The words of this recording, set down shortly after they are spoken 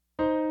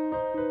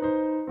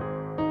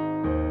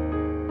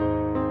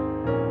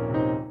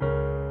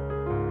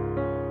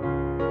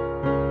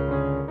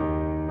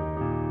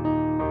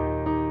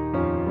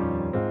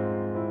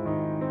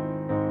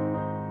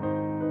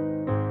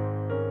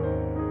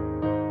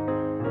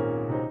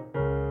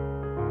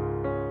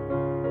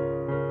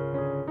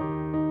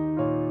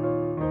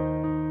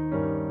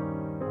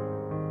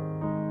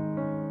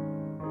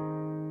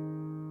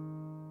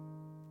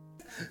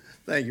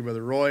Thank you,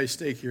 Brother Royce.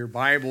 Take your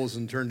Bibles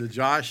and turn to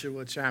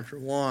Joshua chapter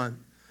 1.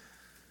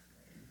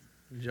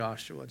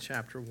 Joshua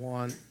chapter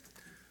 1.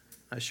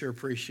 I sure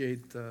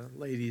appreciate the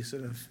ladies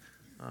that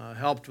have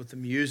helped with the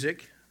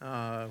music.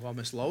 While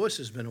Miss Lois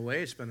has been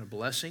away, it's been a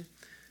blessing.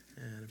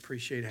 And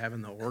appreciate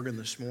having the organ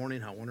this morning,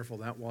 how wonderful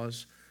that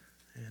was.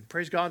 And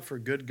praise God for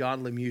good,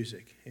 godly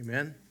music.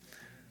 Amen.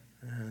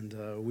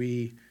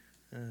 And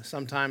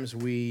sometimes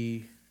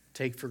we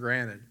take for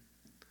granted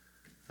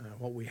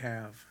what we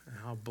have and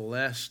how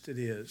blessed it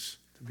is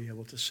to be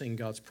able to sing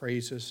God's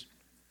praises,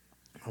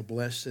 how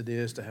blessed it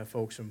is to have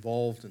folks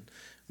involved in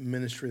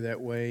ministry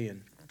that way,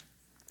 and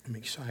I'm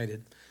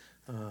excited.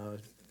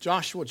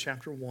 Joshua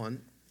chapter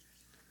 1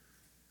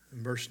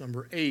 and verse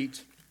number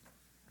 8.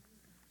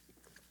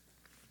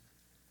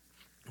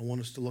 I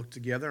want us to look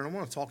together, and I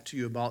want to talk to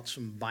you about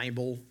some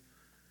Bible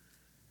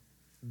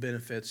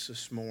benefits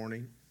this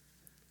morning.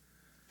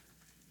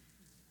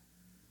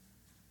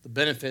 The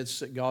benefits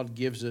that God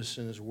gives us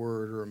in His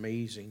Word are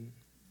amazing.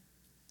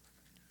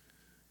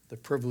 The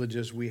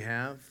privileges we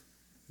have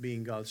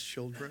being God's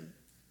children.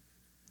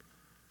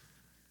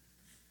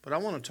 But I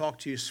want to talk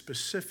to you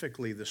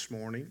specifically this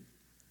morning,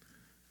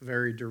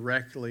 very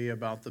directly,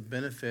 about the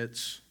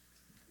benefits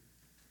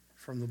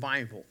from the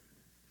Bible.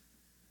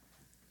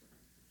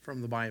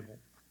 From the Bible.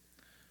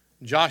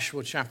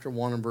 Joshua chapter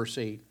 1 and verse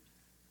 8.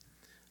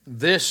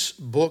 This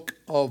book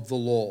of the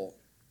law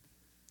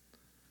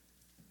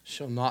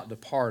shall not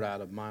depart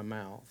out of my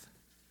mouth,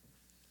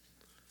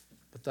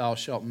 but thou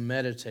shalt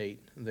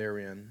meditate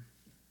therein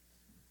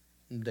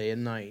day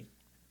and night,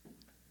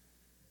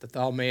 that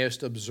thou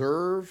mayest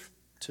observe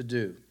to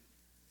do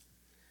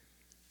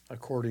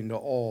according to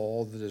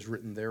all that is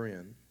written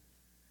therein.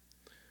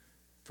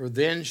 For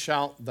then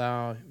shalt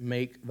thou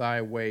make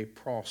thy way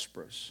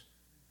prosperous,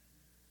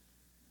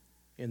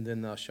 and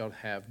then thou shalt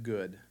have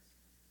good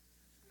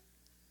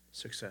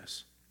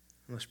success.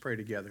 Let's pray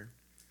together.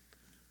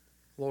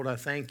 Lord, I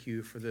thank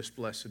you for this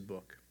blessed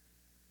book.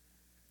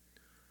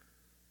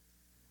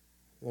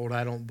 Lord,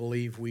 I don't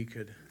believe we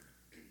could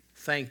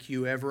thank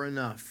you ever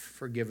enough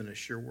for giving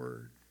us your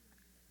word.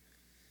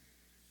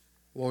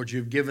 Lord,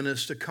 you've given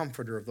us the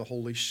comforter of the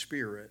Holy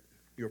Spirit,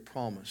 your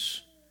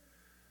promise.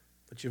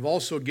 But you've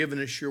also given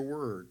us your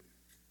word.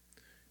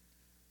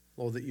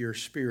 Lord, that your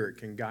Spirit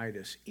can guide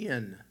us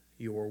in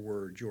your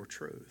word, your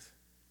truth.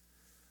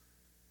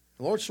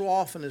 Lord, so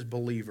often as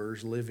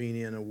believers living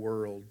in a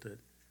world that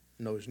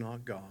knows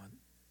not God,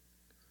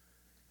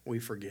 we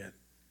forget.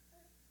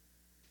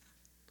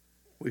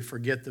 We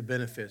forget the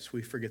benefits.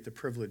 We forget the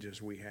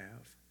privileges we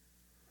have.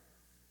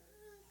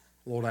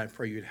 Lord, I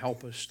pray you'd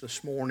help us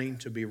this morning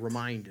to be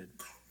reminded.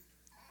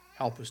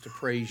 Help us to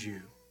praise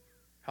you.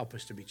 Help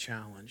us to be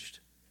challenged.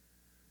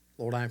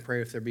 Lord, I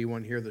pray if there be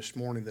one here this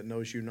morning that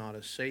knows you not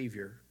as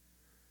Savior,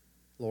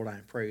 Lord, I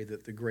pray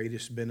that the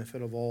greatest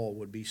benefit of all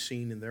would be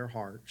seen in their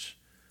hearts,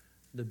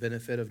 the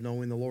benefit of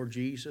knowing the Lord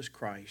Jesus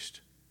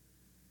Christ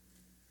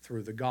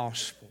through the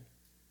gospel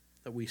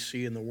that we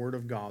see in the Word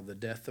of God, the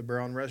death, the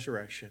burial, and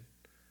resurrection.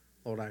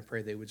 Lord, I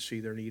pray they would see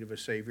their need of a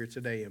Savior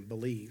today and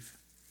believe.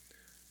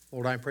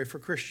 Lord, I pray for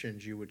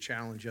Christians you would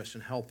challenge us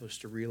and help us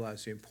to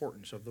realize the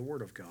importance of the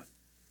Word of God.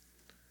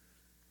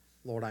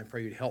 Lord, I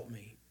pray you'd help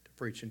me to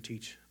preach and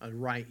teach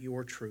and write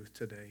your truth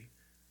today.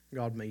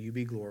 God, may you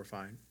be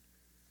glorified.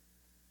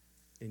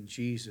 In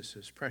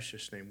Jesus'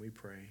 precious name we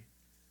pray.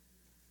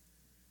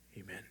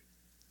 Amen.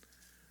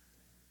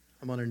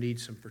 I'm going to need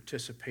some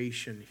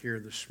participation here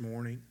this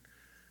morning.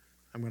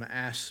 I'm going to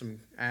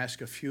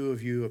ask a few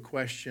of you a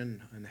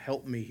question and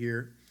help me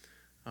here.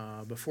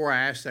 Before I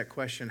ask that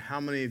question, how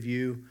many of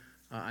you,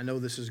 I know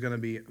this is going to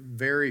be,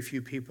 very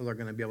few people are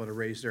going to be able to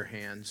raise their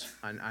hands.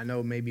 I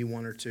know maybe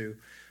one or two.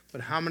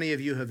 But how many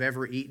of you have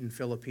ever eaten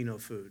Filipino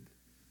food?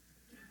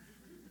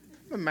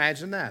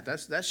 Imagine that.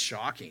 That's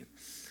shocking.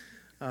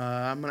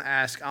 I'm going to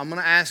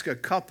ask a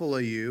couple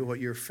of you what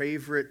your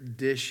favorite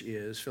dish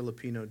is,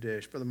 Filipino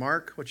dish. Brother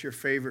Mark, what's your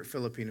favorite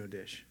Filipino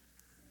dish?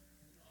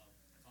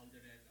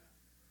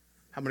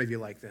 How many of you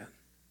like that?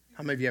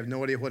 How many of you have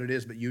no idea what it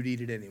is, but you'd eat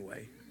it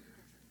anyway?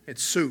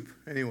 It's soup,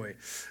 anyway.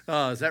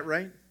 Is that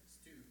right?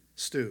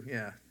 Stew,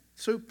 yeah.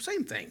 Soup,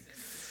 same thing.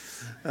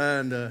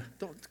 And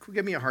don't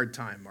give me a hard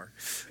time, Mark.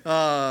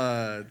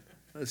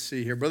 Let's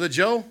see here. Brother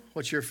Joe,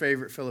 what's your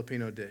favorite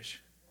Filipino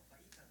dish?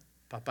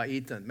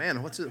 Papaitan.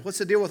 Man, what's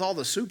the deal with all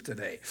the soup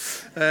today?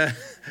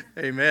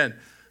 Amen.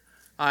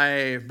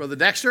 Brother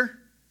Dexter,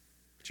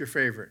 what's your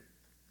favorite?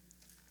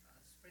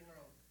 Spring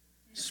roll.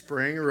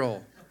 Spring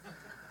roll.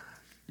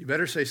 You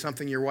better say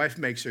something your wife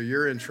makes or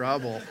you're in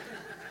trouble.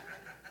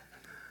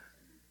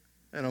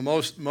 And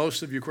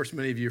most of you, of course,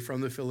 many of you are from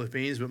the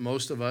Philippines, but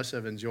most of us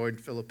have enjoyed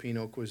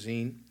Filipino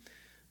cuisine.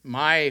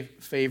 My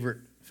favorite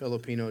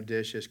Filipino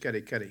dish is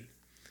kare-kare.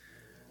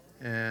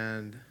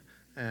 And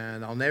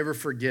I'll never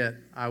forget,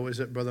 I was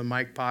at Brother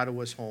Mike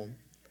Padawa's home,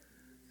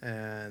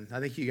 and I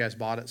think you guys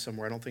bought it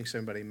somewhere. I don't think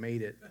somebody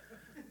made it.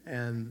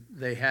 And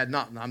they had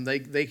not,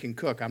 they can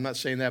cook. I'm not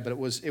saying that, but it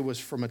was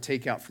from a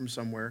takeout from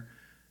somewhere.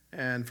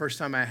 And first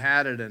time I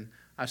had it, and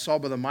I saw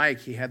by the mic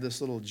he had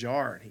this little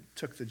jar, and he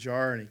took the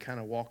jar and he kind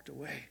of walked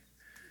away.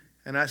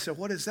 And I said,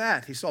 "What is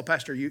that?" He said, "Oh,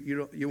 Pastor,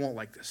 you won't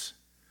like this."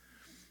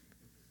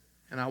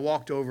 And I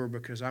walked over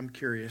because I'm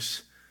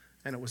curious,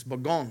 and it was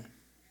bagoong.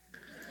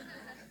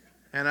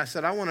 And I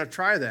said, "I want to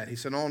try that." He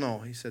said, "Oh, no."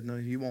 He said, "No,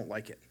 you won't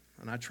like it."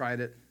 And I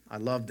tried it. I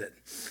loved it.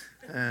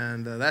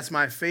 And that's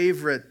my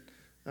favorite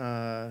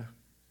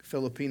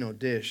Filipino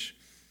dish.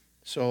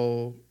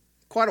 So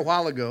quite a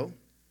while ago,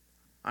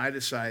 I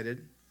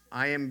decided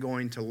I am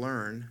going to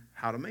learn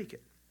how to make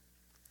it.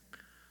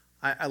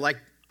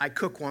 I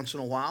cook once in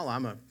a while.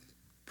 I'm a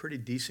pretty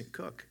decent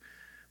cook.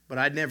 But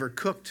I'd never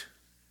cooked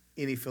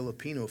any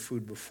Filipino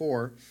food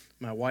before.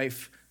 My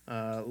wife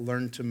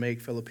learned to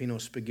make Filipino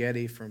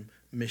spaghetti from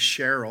Miss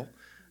Cheryl,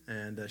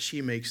 and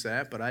she makes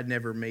that, but I'd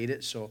never made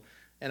it.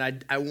 And I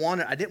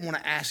didn't want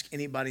to ask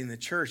anybody in the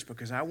church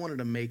because I wanted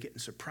to make it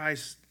and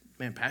surprise.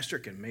 Man, Pastor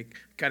can make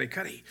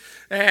kari-kari.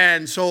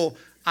 And so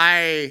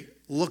I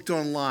looked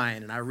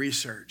online and I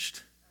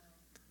researched.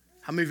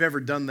 How many of you have ever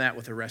done that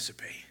with a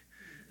recipe?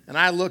 And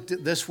I looked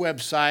at this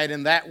website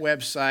and that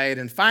website,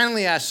 and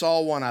finally I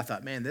saw one. I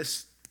thought, man,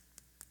 this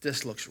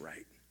looks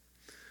right.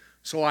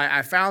 So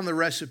I found the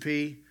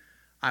recipe.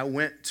 I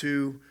went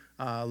to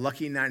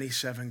Lucky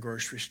 97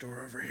 grocery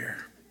store over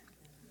here.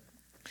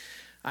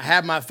 I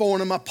had my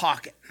phone in my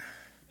pocket.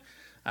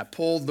 I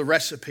pulled the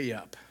recipe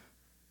up.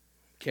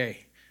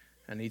 Okay,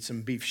 I need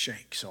some beef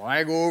shank. So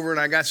I go over and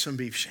I got some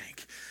beef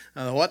shank.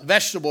 What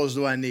vegetables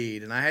do I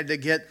need? And I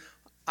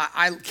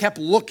kept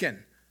looking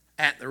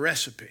at the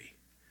recipe.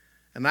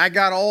 And I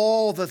got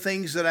all the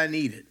things that I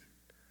needed.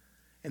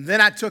 And then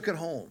I took it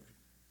home.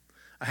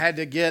 I had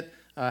to get,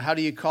 how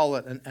do you call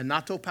it, a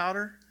natto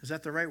powder? Is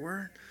that the right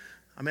word?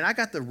 I mean, I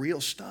got the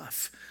real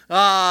stuff.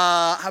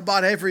 I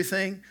bought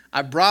everything.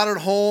 I brought it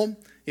home.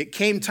 It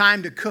came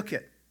time to cook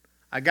it.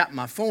 I got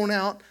my phone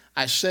out.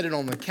 I set it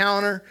on the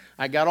counter.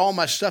 I got all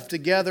my stuff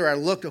together. I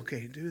looked,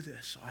 okay, do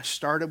this. So I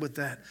started with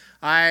that.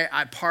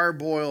 I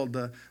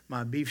parboiled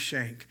my beef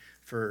shank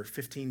for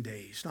 15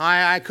 days. Now,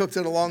 I cooked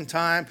it a long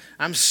time.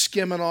 I'm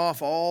skimming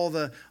off all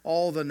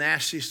the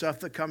nasty stuff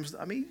that comes.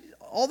 I mean,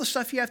 all the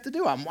stuff you have to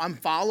do. I'm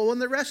following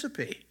the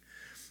recipe.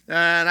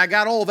 And I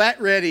got all that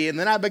ready. And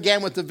then I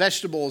began with the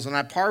vegetables. And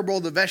I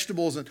parboiled the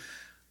vegetables. And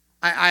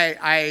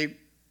I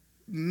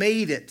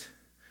made it.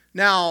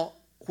 Now,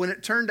 when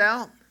it turned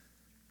out,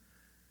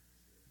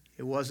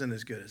 it wasn't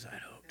as good as I'd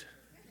hoped.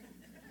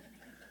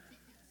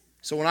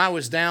 So when I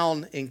was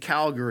down in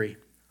Calgary,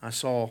 I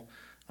saw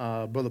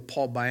Brother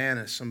Paul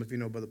Byanis. Some of you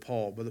know Brother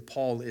Paul. Brother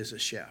Paul is a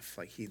chef.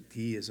 Like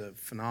he is a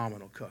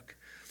phenomenal cook.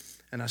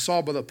 And I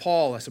saw Brother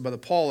Paul. I said, "Brother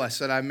Paul," I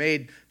said, "I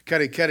made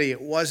kari-kari. It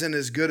wasn't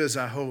as good as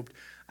I hoped."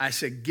 I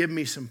said, "Give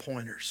me some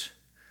pointers."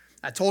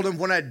 I told him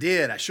what I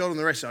did. I showed him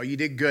the rest. "Oh, you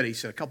did good." He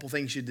said, "A couple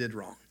things you did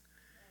wrong."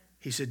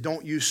 He said,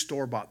 "Don't use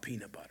store-bought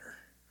peanut butter."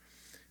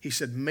 He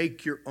said,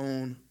 "Make your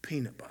own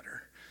peanut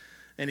butter."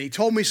 And he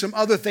told me some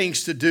other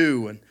things to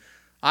do. And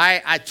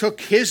I took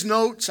his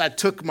notes. I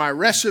took my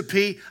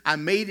recipe. I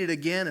made it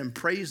again and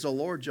praised the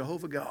Lord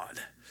Jehovah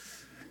God.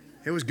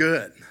 It was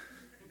good.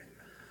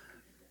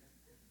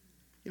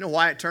 You know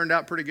why it turned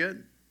out pretty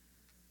good?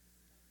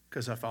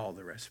 Because I followed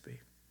the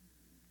recipe.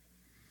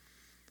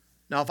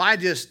 Now, if I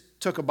just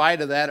took a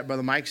bite of that at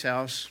Brother Mike's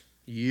house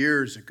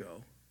years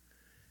ago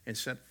and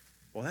said,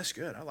 "Well, that's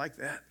good. I like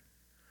that.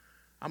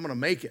 I'm going to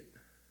make it,"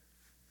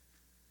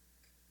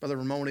 Brother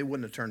Ramon, it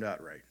wouldn't have turned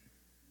out right.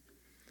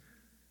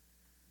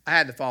 I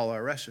had to follow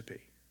a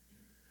recipe.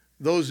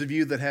 Those of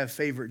you that have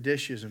favorite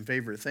dishes and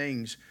favorite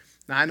things,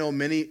 now I know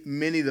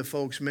many of the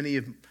folks,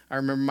 I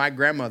remember my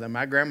grandmother,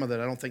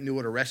 I don't think knew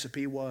what a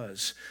recipe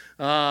was.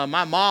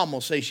 My mom will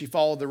say she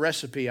followed the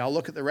recipe. I'll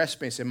look at the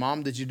recipe and say,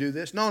 "Mom, did you do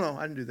this?" No,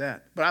 I didn't do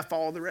that. But I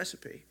followed the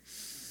recipe.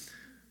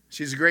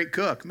 She's a great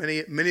cook. Many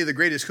of the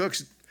greatest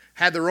cooks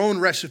had their own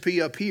recipe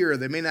up here.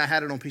 They may not have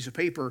had it on a piece of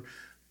paper,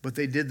 but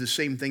they did the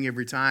same thing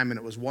every time, and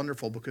it was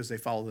wonderful because they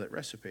followed that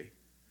recipe.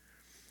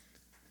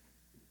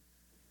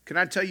 Can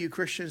I tell you,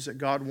 Christians, that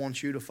God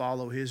wants you to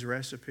follow His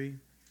recipe?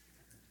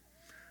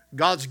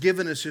 God's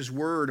given us His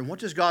Word, and what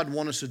does God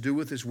want us to do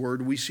with His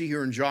Word? We see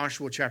here in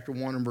Joshua chapter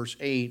 1 and verse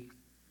 8,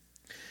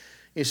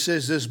 it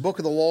says, "This book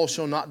of the law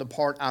shall not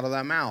depart out of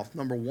thy mouth."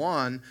 Number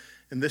one,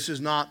 and this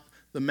is not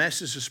the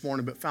message this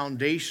morning, but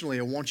foundationally,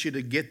 I want you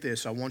to get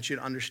this. I want you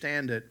to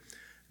understand it.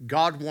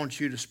 God wants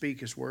you to speak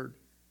His Word.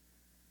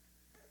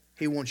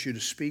 He wants you to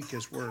speak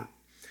His Word.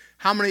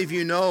 How many of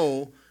you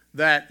know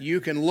that you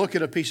can look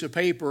at a piece of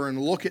paper and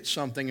look at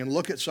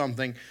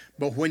something,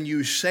 but when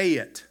you say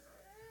it,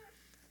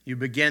 you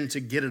begin to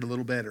get it a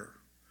little better?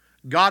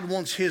 God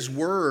wants His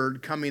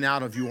Word coming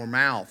out of your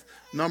mouth.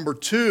 Number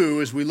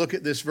two, as we look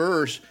at this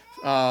verse,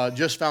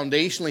 just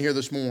foundationally here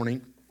this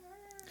morning,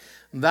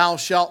 "Thou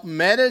shalt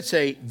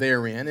meditate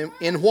therein."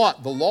 In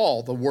what? The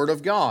law, the Word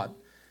of God,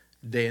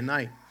 day and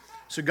night.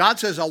 So God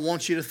says, I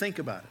want you to think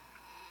about it.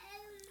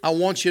 I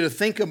want you to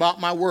think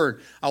about my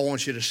Word. I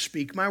want you to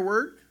speak my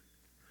Word.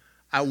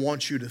 I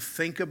want you to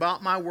think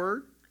about my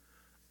Word.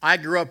 I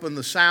grew up in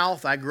the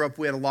South.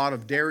 We had a lot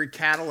of dairy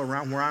cattle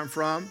around where I'm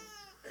from.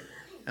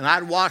 And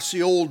I'd watch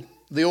the old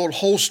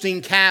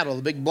Holstein cattle,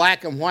 the big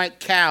black and white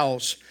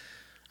cows.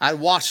 I'd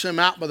watch them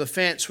out by the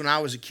fence when I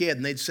was a kid,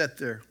 and they'd sit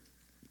there.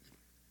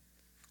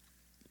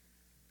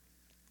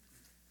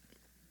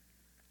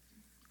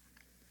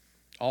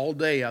 All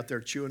day out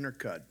there chewing their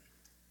cud.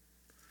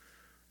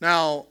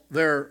 Now,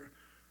 they're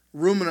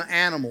ruminant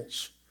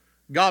animals.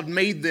 God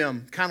made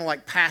them kind of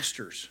like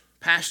pastors.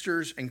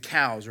 Pastors and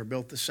cows are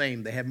built the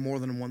same. They have more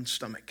than one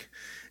stomach.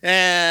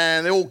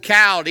 And the old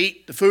cow would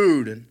eat the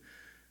food, and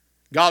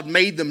God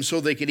made them so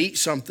they could eat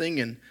something,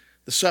 and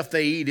the stuff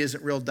they eat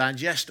isn't real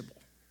digestible.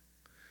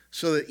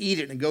 So they eat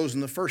it, and it goes in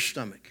the first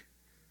stomach.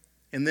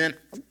 And then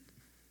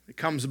it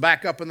comes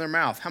back up in their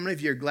mouth. How many of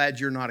you are glad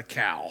you're not a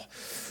cow?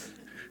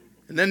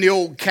 And then the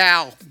old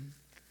cow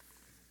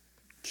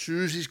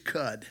chews his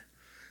cud,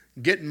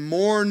 getting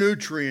more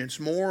nutrients,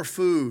 more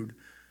food,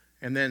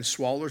 and then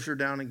swallows her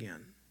down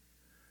again.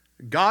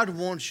 God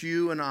wants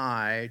you and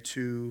I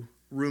to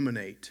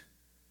ruminate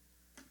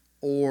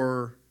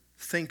or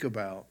think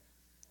about,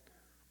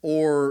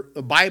 or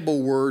the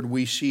Bible word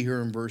we see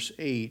here in verse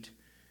 8,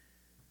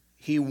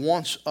 He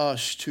wants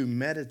us to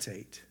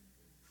meditate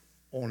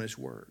on His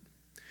word.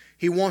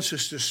 He wants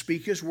us to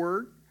speak His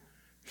word.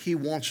 He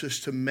wants us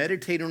to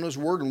meditate on His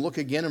word. And look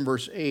again in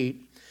verse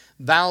 8.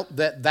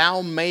 That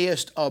thou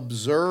mayest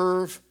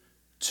observe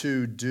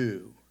to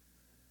do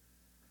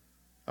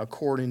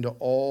according to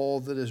all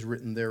that is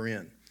written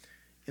therein.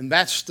 And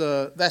that's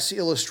the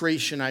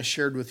illustration I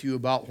shared with you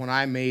about when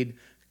I made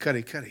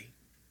Cuddy Cuddy.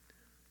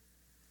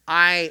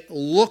 I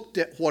looked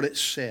at what it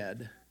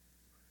said,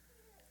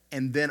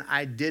 and then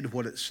I did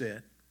what it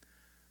said.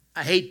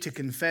 I hate to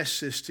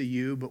confess this to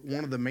you, but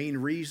one of the main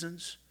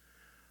reasons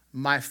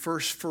my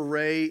first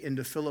foray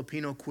into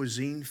Filipino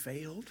cuisine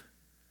failed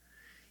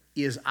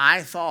is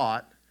I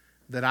thought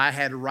that I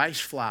had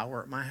rice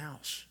flour at my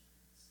house.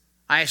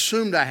 I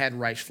assumed I had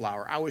rice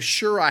flour. I was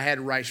sure I had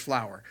rice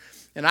flour.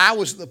 And I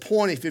was at the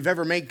point, if you've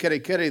ever made kare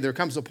kare, there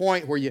comes a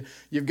point where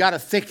you've got to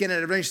thicken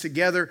it, everything's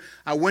together.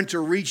 I went to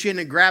reach in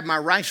and grab my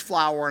rice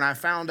flour, and I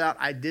found out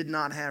I did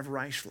not have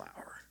rice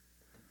flour.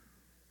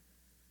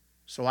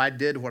 So I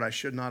did what I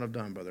should not have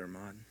done, Brother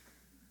Ahmad.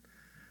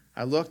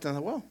 I looked and I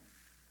thought, well,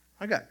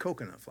 I got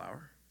coconut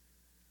flour.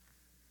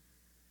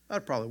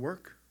 That'd probably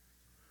work.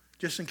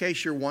 Just in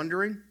case you're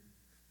wondering,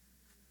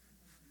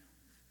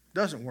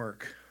 doesn't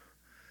work.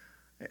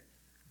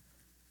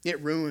 It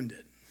ruined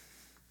it.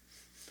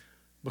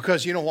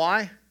 Because you know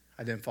why?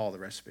 I didn't follow the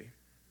recipe.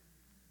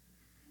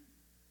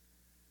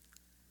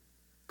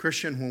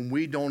 Christian, when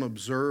we don't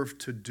observe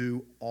to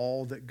do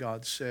all that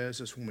God says,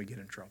 that's when we get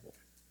in trouble.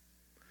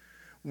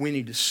 We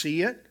need to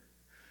see it.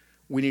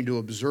 We need to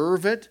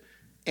observe it.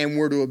 And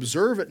we're to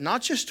observe it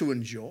not just to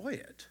enjoy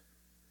it.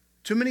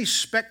 Too many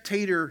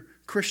spectator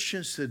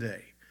Christians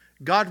today.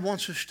 God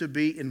wants us to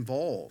be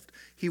involved.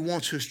 He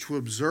wants us to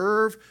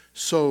observe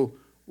so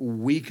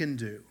we can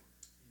do.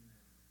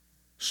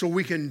 So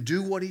we can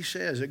do what He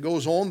says. It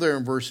goes on there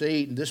in verse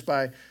 8, and this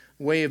by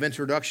way of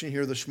introduction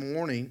here this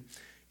morning,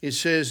 it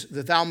says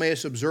that thou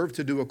mayest observe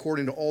to do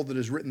according to all that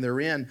is written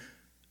therein,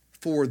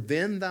 for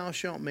then thou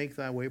shalt make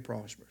thy way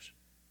prosperous,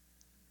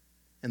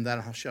 and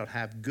thou shalt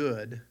have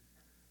good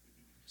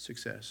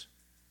success.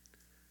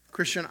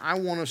 Christian, I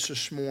want us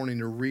this morning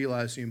to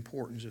realize the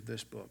importance of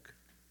this book.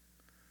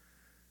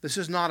 This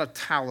is not a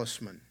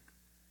talisman.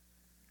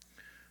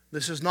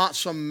 This is not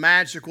some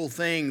magical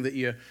thing that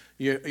you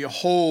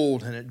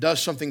hold and it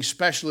does something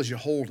special as you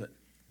hold it.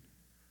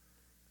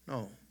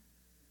 No.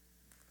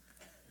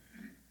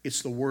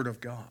 It's the Word of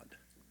God.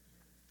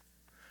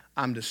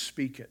 I'm to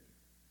speak it.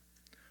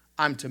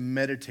 I'm to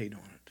meditate on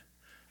it.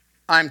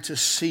 I'm to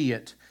see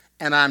it.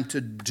 And I'm to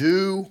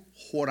do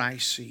what I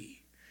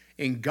see.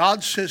 And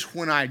God says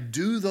when I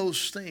do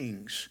those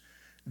things,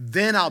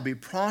 then I'll be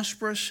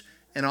prosperous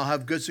and I'll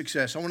have good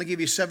success. I want to give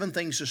you 7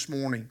 things this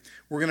morning.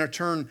 We're going to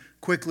turn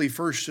quickly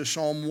first to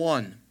Psalm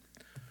 1.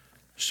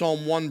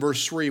 Psalm 1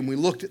 verse 3. And we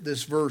looked at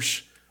this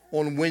verse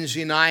on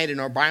Wednesday night in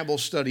our Bible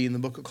study in the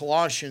book of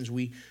Colossians.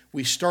 We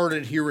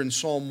started here in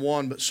Psalm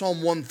 1, but Psalm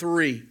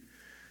 1:3.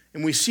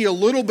 And we see a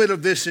little bit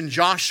of this in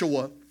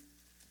Joshua.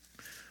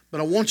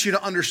 But I want you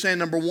to understand,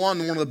 number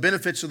one of the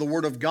benefits of the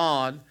Word of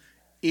God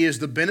is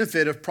the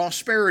benefit of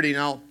prosperity.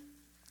 Now,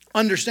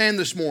 understand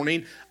this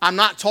morning, I'm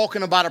not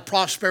talking about a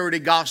prosperity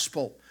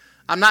gospel.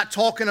 I'm not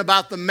talking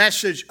about the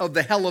message of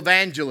the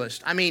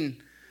televangelist. I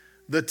mean,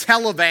 the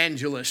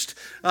televangelist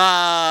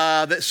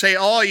that say,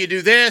 oh, you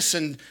do this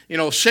and,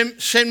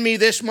 send me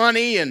this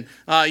money and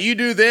you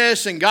do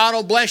this and God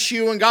will bless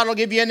you and God will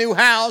give you a new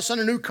house and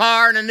a new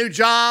car and a new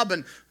job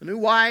and a new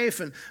wife.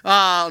 And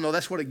no,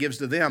 that's what it gives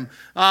to them.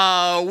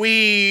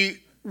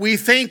 We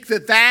think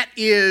that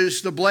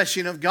is the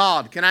blessing of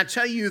God. Can I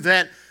tell you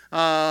that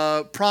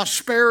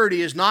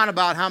prosperity is not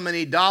about how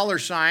many dollar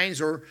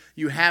signs or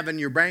you have in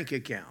your bank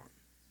account.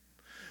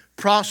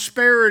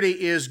 Prosperity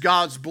is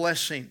God's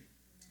blessing.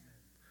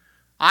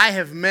 I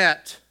have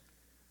met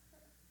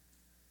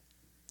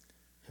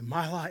in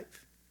my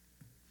life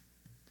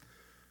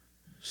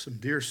some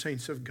dear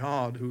saints of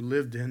God who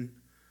lived in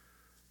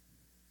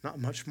not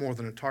much more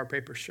than a tar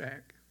paper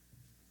shack,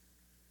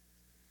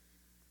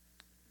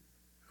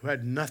 who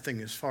had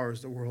nothing as far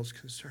as the world's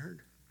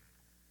concerned,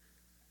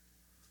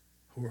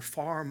 who were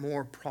far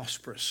more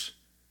prosperous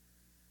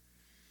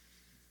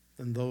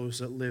than those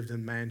that lived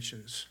in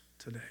mansions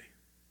today.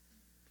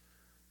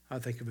 I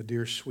think of a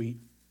dear, sweet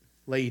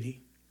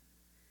lady,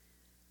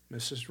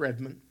 Mrs.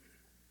 Redmond,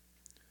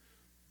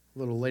 a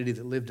little lady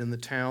that lived in the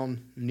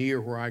town near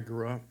where I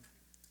grew up.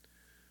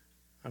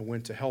 I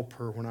went to help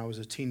her when I was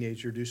a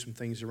teenager, do some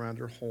things around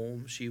her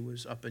home. She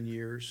was up in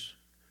years.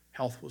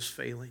 Health was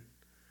failing.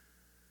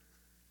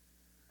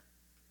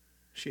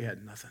 She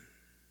had nothing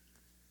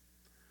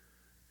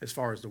as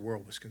far as the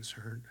world was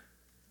concerned.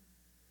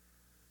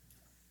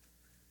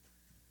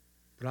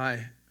 But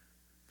I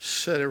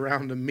sat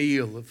around a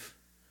meal of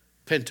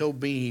pinto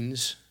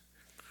beans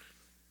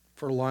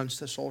for lunch.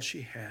 That's all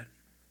she had.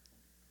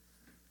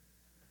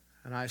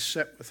 And I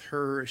sat with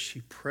her as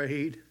she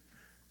prayed,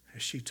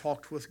 as she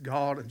talked with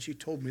God, and she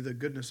told me the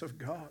goodness of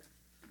God.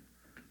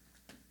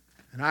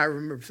 And I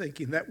remember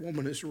thinking, that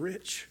woman is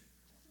rich.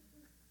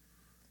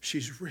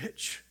 She's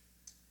rich.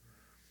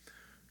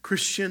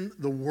 Christian,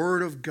 the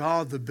Word of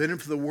God, the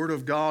benefit of the Word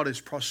of God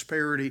is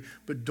prosperity,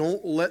 but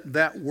don't let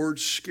that word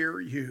scare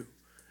you.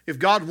 If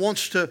God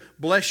wants to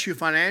bless you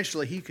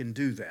financially, He can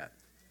do that.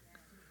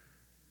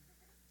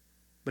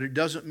 But it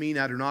doesn't mean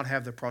I do not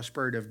have the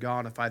prosperity of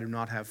God if I do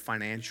not have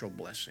financial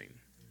blessing.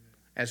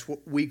 That's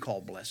what we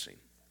call blessing.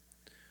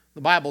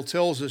 The Bible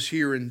tells us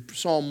here in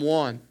Psalm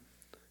 1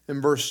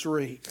 in verse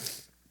 3,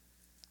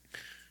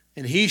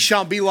 and he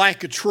shall be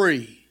like a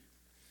tree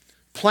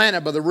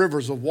planted by the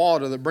rivers of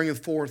water that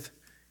bringeth forth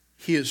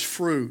his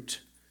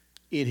fruit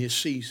in his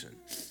season.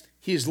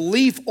 His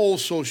leaf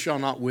also shall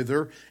not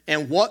wither,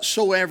 and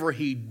whatsoever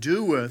he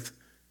doeth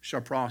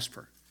shall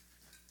prosper.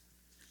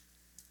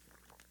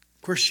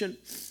 Christian,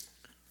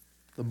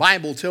 the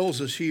Bible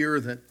tells us here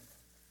that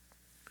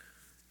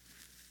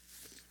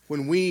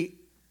when we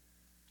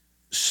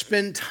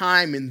spend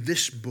time in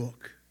this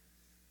book,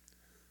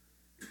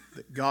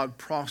 that God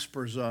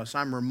prospers us.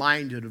 I'm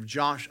reminded of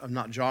Joseph.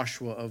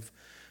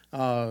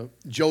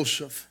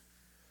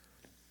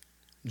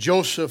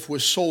 Joseph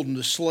was sold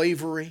into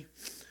slavery.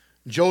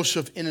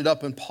 Joseph ended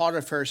up in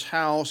Potiphar's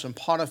house, and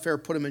Potiphar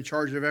put him in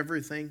charge of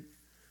everything.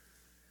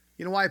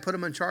 You know why he put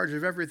him in charge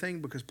of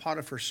everything? Because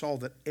Potiphar saw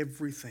that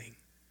everything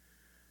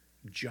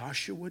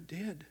Joshua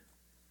did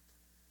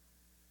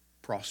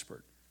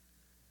prospered.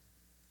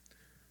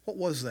 What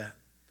was that?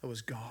 That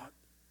was God.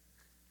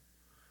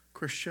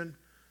 Christian,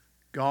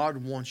 God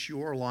wants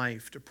your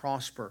life to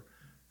prosper.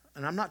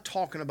 And I'm not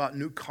talking about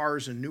new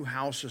cars and new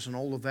houses and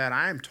all of that.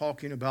 I am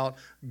talking about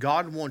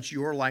God wants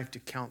your life to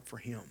count for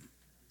Him.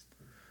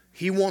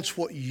 He wants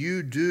what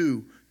you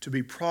do to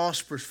be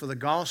prosperous for the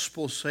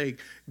gospel's sake.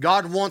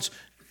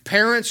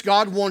 Parents,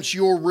 God wants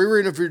your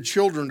rearing of your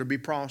children to be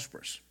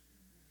prosperous.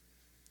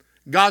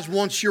 God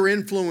wants your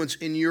influence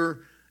in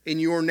your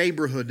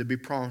neighborhood to be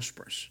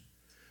prosperous.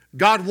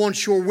 God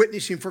wants your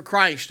witnessing for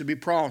Christ to be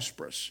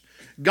prosperous.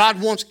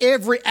 God wants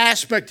every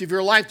aspect of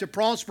your life to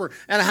prosper.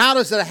 And how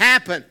does that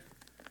happen?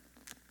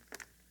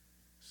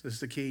 This is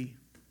the key.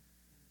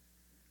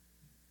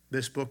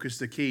 This book is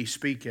the key.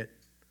 Speak it.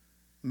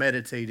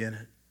 Meditate in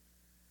it.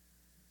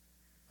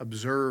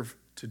 Observe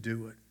to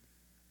do it.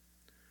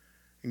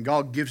 And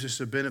God gives us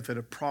the benefit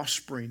of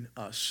prospering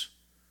us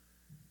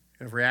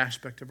in every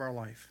aspect of our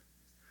life.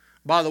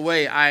 By the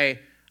way, I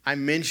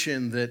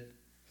mentioned that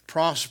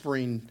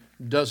prospering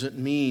doesn't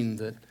mean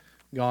that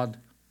God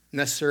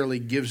necessarily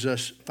gives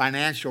us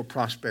financial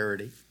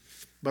prosperity.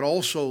 But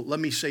also, let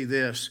me say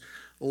this,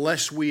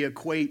 lest we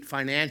equate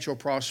financial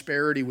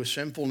prosperity with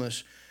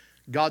sinfulness,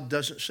 God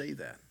doesn't say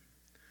that.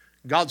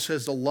 God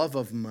says the love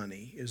of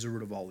money is the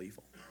root of all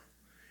evil.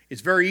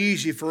 It's very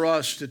easy for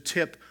us to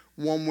tip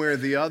one way or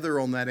the other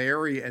on that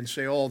area and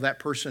say, oh, that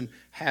person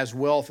has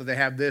wealth, or they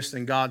have this,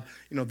 then God,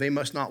 they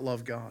must not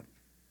love God.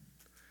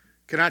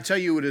 Can I tell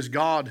you, it is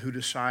God who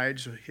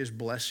decides His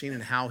blessing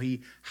and how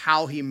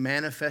He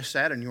manifests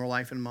that in your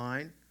life and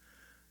mine.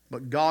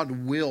 But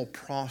God will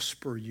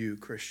prosper you,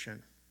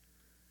 Christian,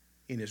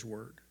 in His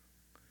Word.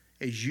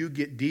 As you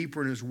get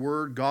deeper in His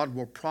Word, God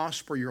will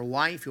prosper your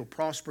life. He'll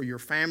prosper your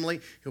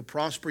family. He'll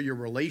prosper your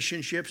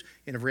relationships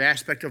in every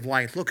aspect of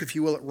life. Look, if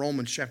you will, at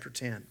Romans chapter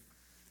 10.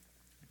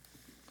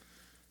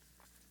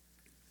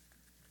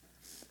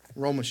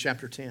 Romans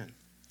chapter 10.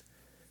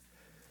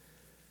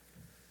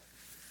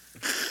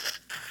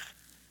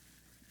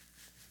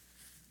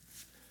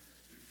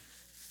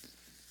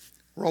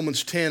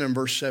 Romans 10 and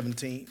verse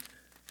 17.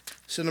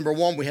 So number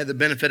one, we had the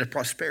benefit of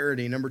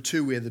prosperity. Number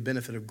two, we had the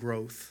benefit of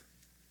growth.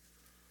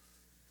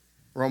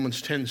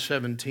 Romans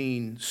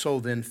 10:17.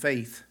 So then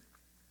faith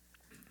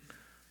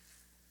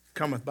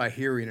cometh by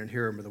hearing, and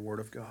hearing by the word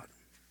of God.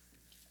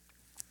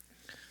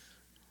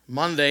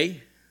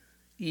 Monday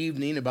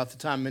evening, about the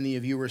time many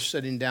of you were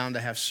sitting down to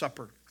have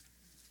supper,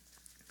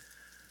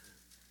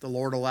 the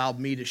Lord allowed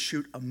me to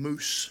shoot a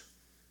moose.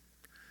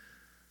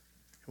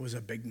 It was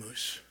a big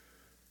moose.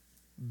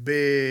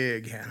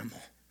 Big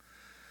animal.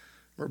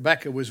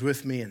 Rebecca was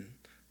with me, and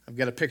I've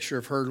got a picture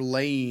of her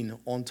laying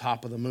on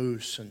top of the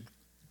moose, and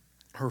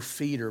her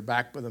feet are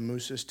back by the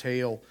moose's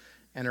tail,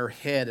 and her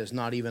head is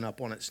not even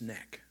up on its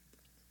neck.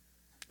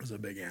 It was a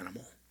big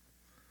animal.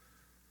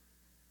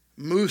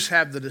 Moose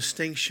have the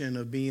distinction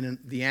of being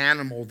the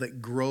animal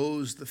that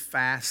grows the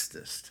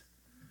fastest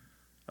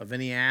of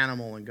any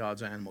animal in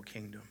God's animal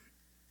kingdom.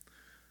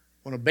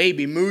 When a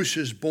baby moose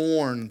is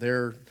born,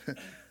 they're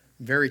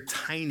very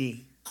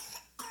tiny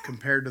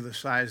compared to the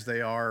size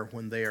they are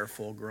when they are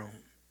full grown.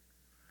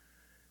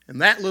 And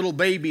that little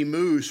baby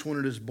moose, when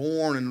it is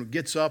born and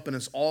gets up and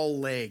it's all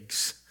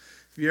legs.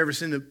 Have you ever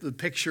seen the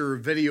picture or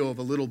video of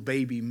a little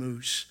baby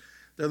moose?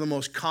 They're the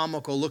most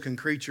comical looking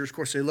creatures. Of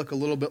course, they look a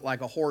little bit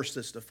like a horse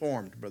that's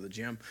deformed, Brother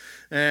Jim.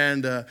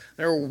 And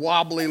they're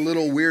wobbly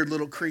little, weird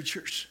little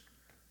creatures.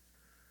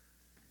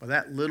 But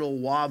that little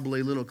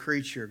wobbly little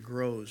creature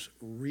grows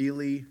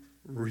really,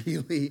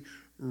 really,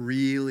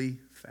 really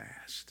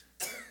fast.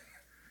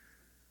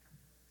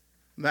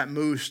 That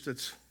moose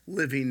that's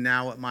living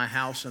now at my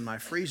house in my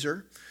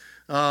freezer,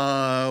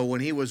 when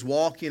he was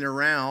walking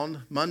around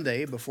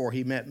Monday before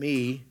he met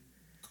me,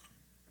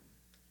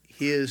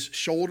 his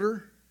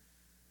shoulder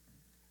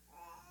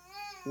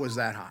was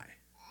that high.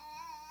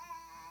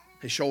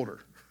 His shoulder.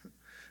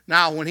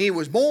 Now, when he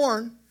was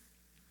born,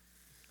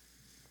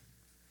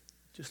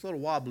 just a little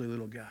wobbly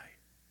little guy.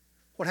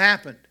 What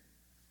happened?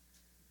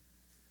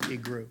 He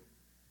grew.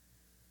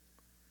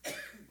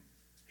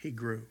 He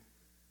grew.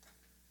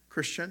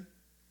 Christian,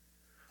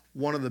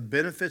 one of the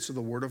benefits of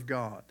the Word of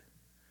God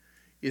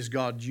is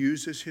God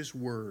uses His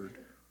Word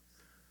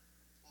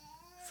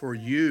for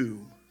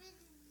you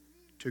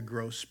to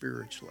grow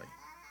spiritually.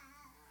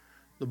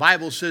 The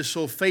Bible says,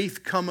 so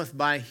faith cometh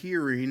by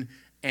hearing,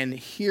 and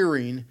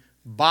hearing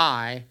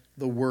by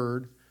the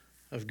Word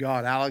of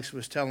God. Alex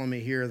was telling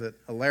me here that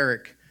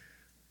Alaric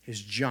is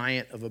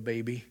giant of a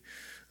baby.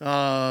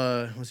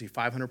 Was he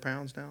 500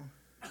 pounds now?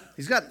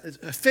 He's got,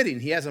 it's fitting,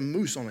 he has a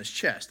moose on his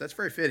chest. That's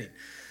very fitting.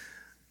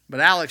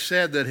 But Alex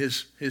said that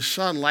his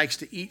son likes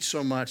to eat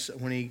so much that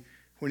when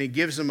he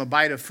gives him a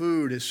bite of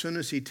food, as soon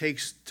as he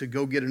takes to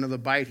go get another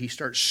bite, he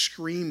starts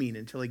screaming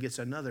until he gets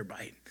another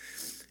bite.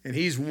 And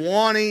he's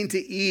wanting to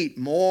eat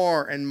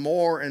more and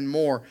more and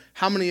more.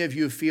 How many of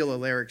you feel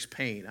Alaric's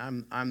pain?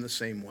 I'm the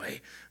same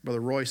way. Brother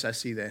Royce, I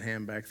see that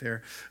hand back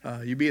there.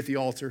 You be at the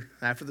altar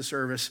after the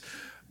service.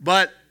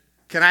 But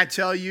can I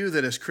tell you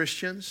that as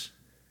Christians,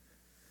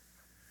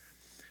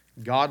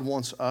 God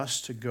wants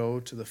us to go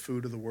to the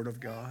food of the Word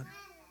of God.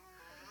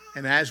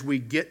 And as we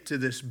get to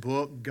this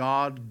book,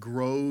 God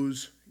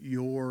grows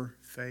your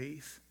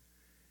faith.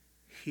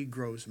 He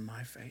grows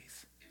my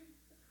faith.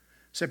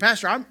 Say,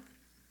 Pastor, I'm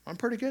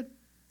pretty good.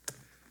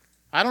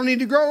 I don't need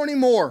to grow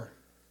anymore.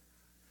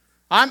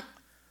 I've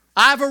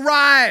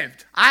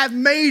arrived. I've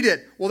made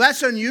it. Well,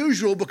 that's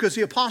unusual because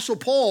the Apostle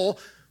Paul,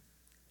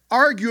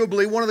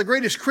 arguably one of the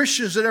greatest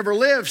Christians that ever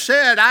lived,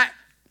 said, I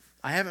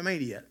haven't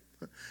made it yet.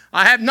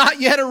 I have not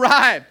yet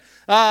arrived.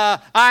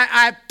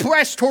 I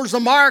press towards the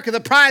mark of the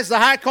prize, the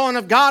high calling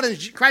of God in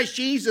Christ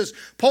Jesus.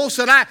 Paul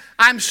said,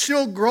 I'm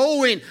still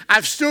growing.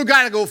 I've still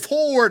got to go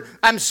forward.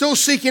 I'm still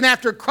seeking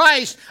after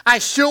Christ. I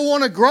still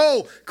want to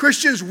grow.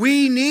 Christians,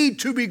 we need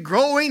to be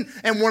growing.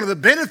 And one of the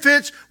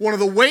benefits, one of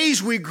the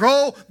ways we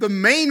grow, the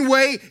main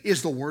way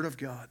is the Word of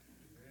God.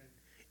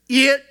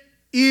 It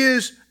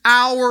is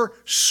our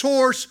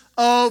source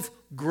of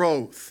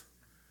growth.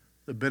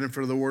 The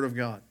benefit of the Word of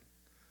God.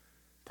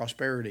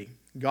 Prosperity.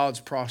 God's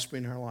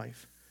prospering our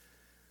life.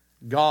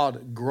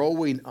 God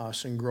growing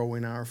us and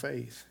growing our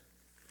faith.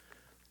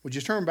 Would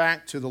you turn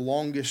back to the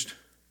longest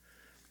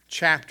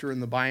chapter in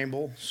the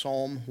Bible,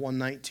 Psalm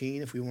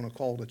 119, if we want to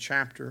call it a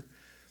chapter.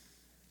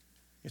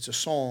 It's a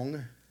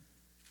song.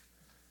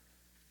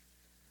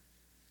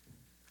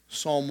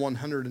 Psalm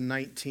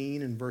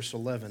 119 and verse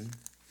 11.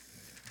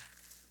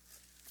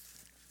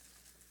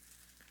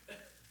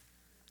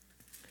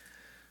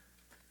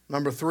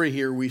 Number 3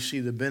 here, we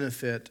see the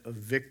benefit of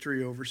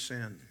victory over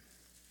sin.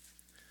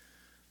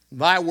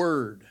 Thy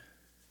word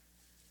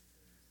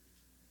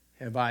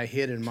have I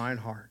hid in mine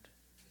heart,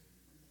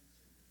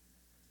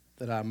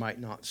 that I might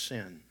not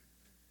sin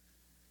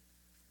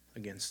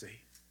against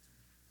thee.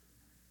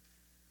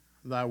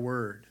 Thy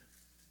word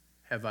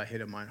have I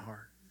hid in mine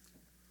heart.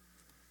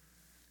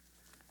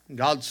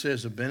 God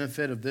says the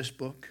benefit of this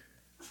book.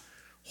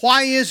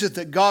 Why is it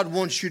that God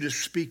wants you to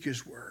speak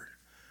His word?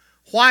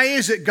 Why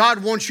is it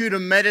God wants you to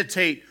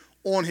meditate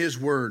on His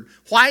word?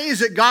 Why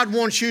is it God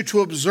wants you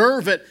to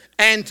observe it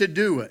and to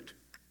do it?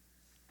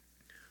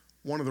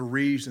 One of the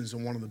reasons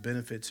and one of the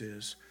benefits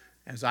is,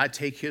 as I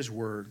take His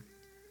word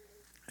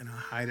and I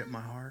hide it in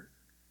my heart,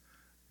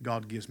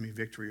 God gives me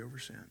victory over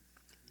sin.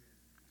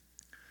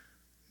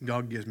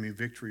 God gives me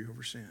victory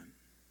over sin.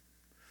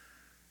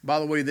 By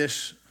the way,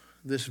 this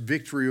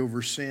victory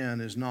over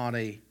sin is not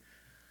a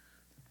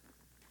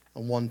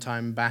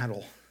one-time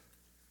battle.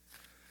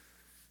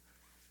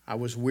 I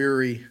was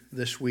weary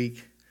this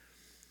week.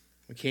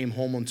 I came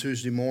home on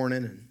Tuesday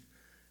morning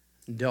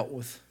and dealt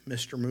with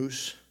Mr.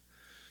 Moose.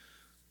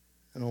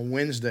 And on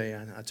Wednesday,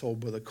 I told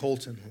Brother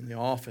Colton in the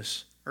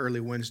office early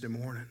Wednesday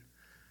morning,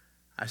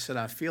 I said,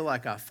 I feel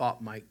like I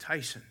fought Mike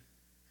Tyson.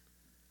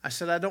 I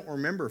said, I don't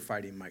remember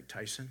fighting Mike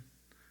Tyson.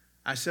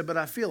 I said, but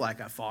I feel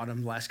like I fought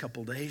him the last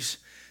couple of days.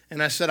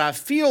 And I said, I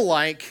feel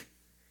like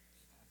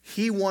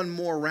he won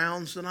more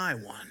rounds than I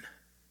won.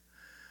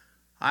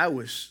 I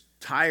was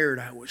tired.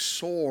 I was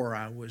sore.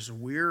 I was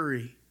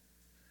weary.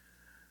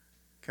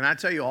 Can I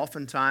tell you,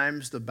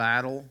 oftentimes the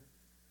battle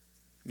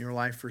in your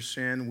life for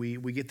sin, we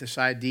get this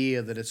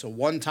idea that it's a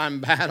one-time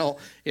battle,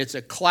 it's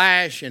a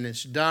clash, and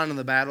it's done and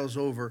the battle's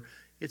over.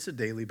 It's a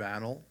daily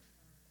battle.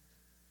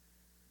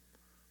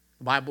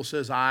 The Bible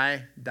says,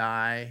 I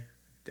die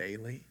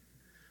daily.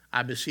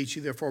 I beseech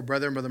you, therefore,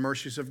 brethren, by the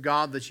mercies of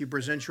God, that you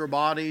present your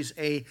bodies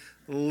a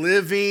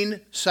living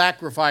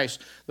sacrifice.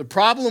 The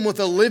problem with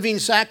a living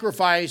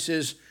sacrifice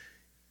is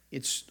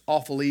it's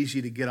awful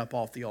easy to get up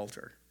off the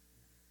altar.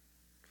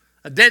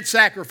 A dead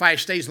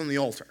sacrifice stays on the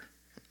altar.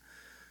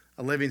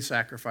 A living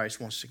sacrifice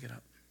wants to get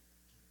up.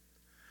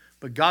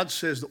 But God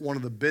says that one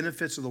of the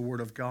benefits of the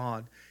Word of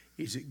God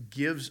is it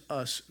gives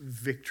us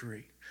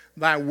victory.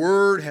 Thy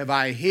word have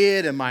I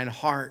hid in mine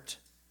heart,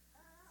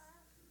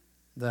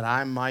 that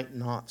I might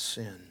not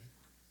sin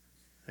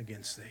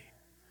against thee.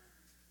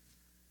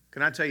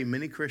 Can I tell you,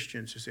 many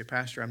Christians who say,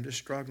 Pastor, I'm just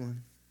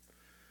struggling.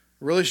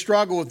 I really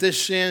struggle with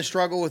this sin,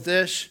 struggle with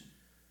this.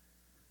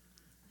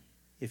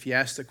 If you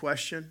ask the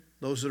question,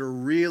 those that are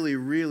really,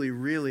 really,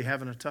 really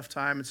having a tough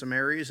time in some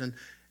areas, and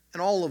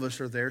all of us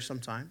are there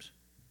sometimes.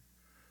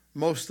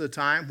 Most of the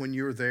time when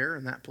you're there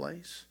in that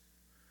place,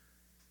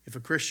 if a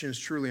Christian is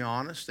truly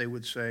honest, they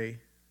would say,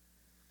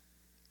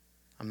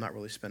 I'm not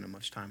really spending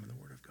much time in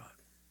the Word of God.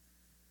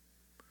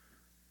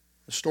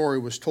 A story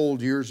was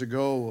told years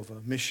ago of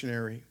a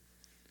missionary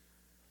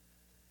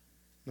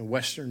in the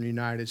western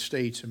United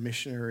States, a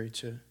missionary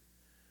to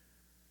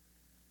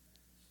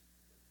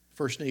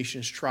First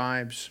Nations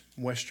tribes,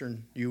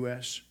 western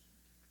U.S.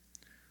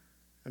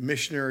 A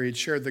missionary had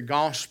shared the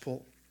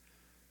gospel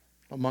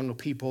among the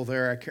people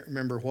there. I can't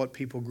remember what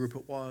people group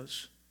it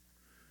was.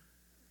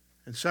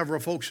 And several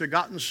folks had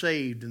gotten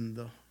saved, and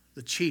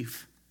the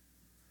chief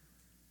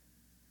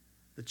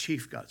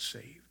got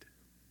saved.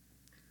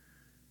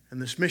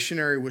 And this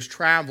missionary was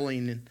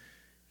traveling, and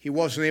he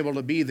wasn't able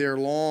to be there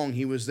long.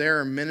 He was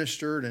there and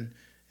ministered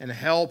and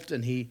helped,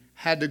 and he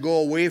had to go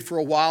away for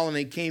a while, and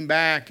he came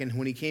back. And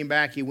when he came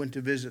back, he went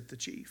to visit the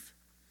chief.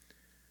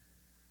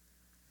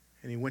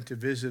 And he went to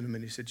visit him,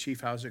 and he said,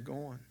 Chief, how's it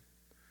going?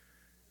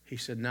 He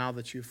said, now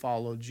that you've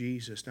followed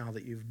Jesus, now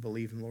that you've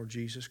believed in Lord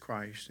Jesus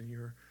Christ, and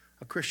you're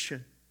a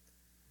Christian,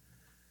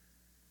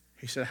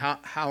 he said,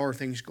 how are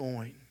things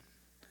going?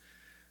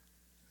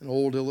 An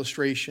old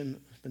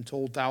illustration, been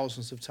told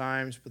thousands of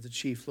times, but the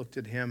chief looked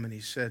at him and he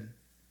said,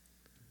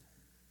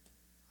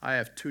 I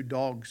have 2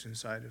 dogs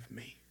inside of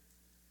me.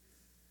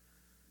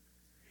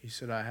 He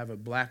said, I have a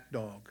black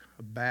dog,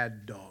 a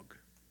bad dog,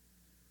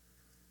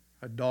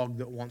 a dog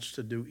that wants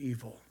to do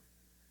evil,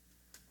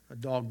 a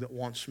dog that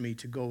wants me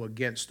to go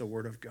against the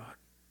Word of God.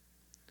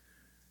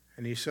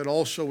 And he said,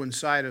 also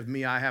inside of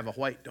me, I have a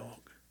white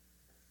dog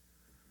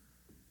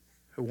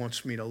who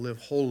wants me to live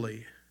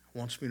holy,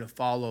 wants me to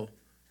follow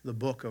the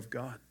book of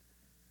God.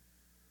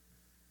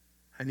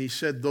 And he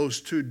said,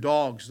 those 2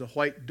 dogs, the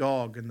white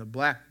dog and the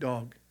black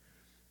dog,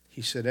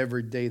 he said,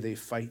 every day they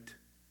fight.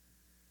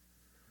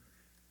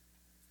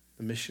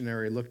 The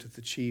missionary looked at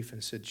the chief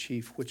and said,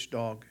 Chief, which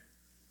dog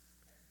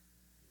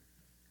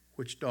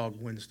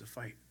wins the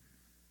fight?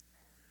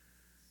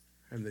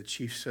 And the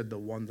chief said, the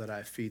one that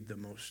I feed the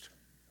most.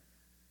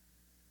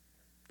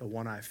 The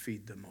one I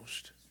feed the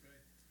most.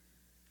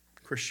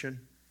 Christian,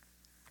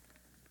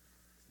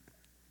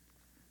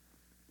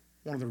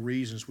 one of the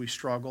reasons we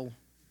struggle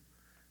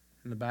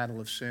in the battle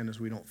of sin is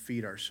we don't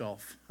feed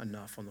ourselves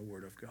enough on the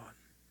Word of God.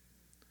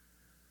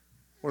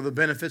 What are the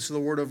benefits of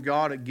the Word of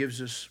God? It gives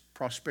us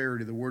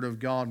prosperity. The Word of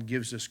God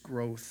gives us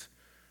growth.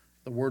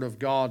 The Word of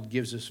God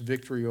gives us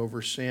victory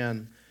over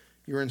sin.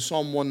 You're in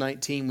Psalm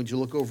 119. Would you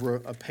look over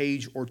a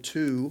page or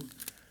two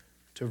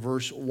to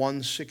verse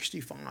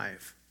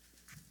 165?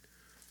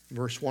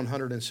 Verse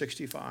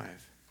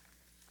 165.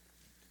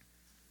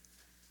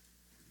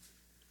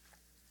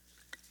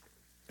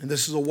 And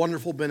this is a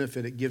wonderful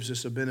benefit. It gives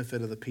us a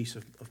benefit of the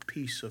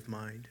peace of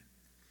mind.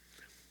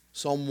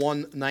 Psalm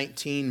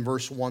 119,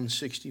 verse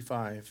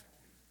 165.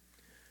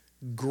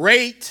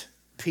 Great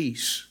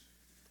peace.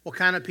 What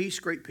kind of peace?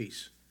 Great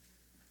peace.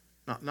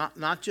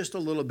 Not just a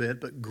little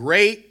bit, but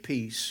great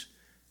peace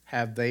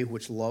have they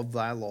which love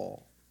thy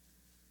law,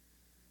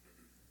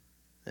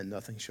 and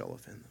nothing shall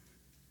offend them.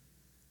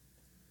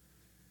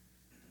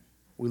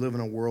 We live in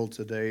a world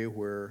today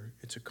where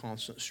it's a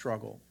constant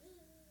struggle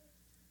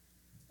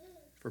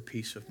for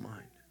peace of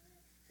mind.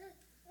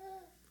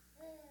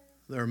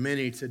 There are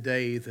many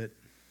today that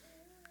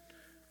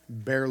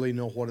barely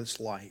know what it's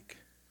like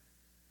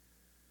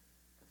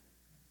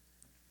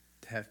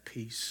to have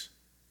peace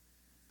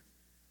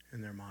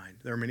in their mind.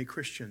 There are many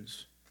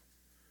Christians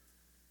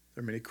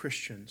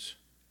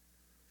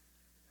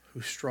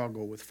who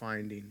struggle with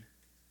finding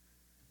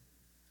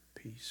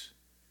peace.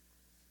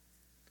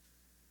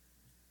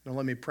 Now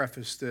let me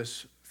preface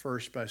this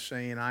first by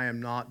saying I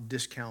am not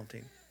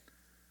discounting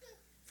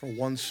for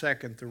 1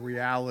 second the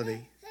reality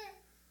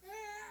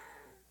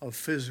of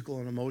physical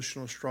and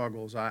emotional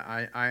struggles.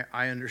 I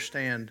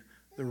understand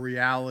the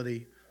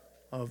reality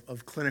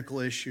of clinical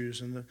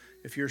issues, and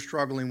if you're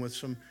struggling with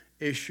some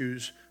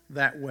issues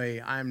that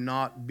way, I'm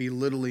not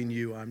belittling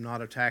you. I'm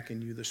not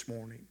attacking you this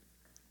morning.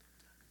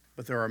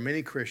 But there are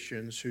many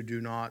Christians who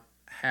do not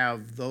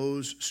have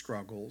those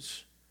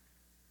struggles,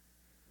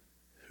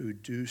 who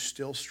do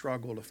still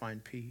struggle to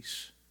find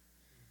peace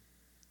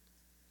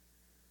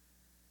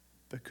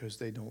because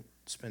they don't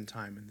spend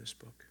time in this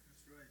book.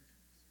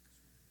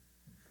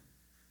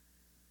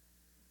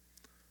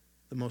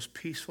 The most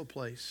peaceful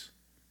place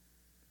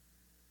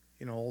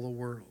in all the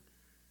world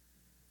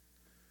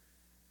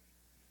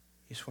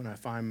is when I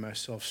find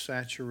myself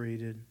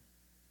saturated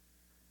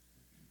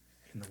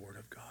in the Word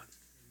of God.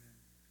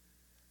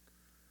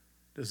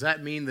 Does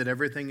that mean that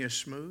everything is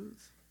smooth?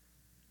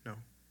 No.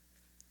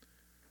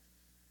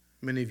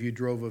 Many of you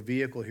drove a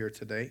vehicle here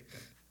today.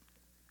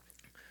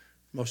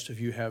 Most of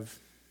you have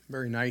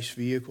very nice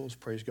vehicles.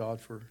 Praise God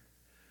for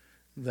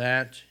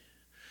that.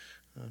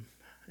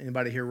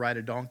 Anybody here ride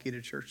a donkey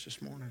to church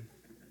this morning?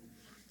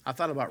 I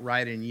thought about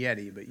riding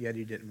Yeti, but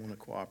Yeti didn't want to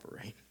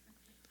cooperate.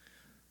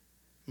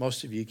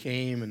 Most of you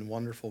came in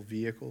wonderful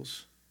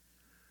vehicles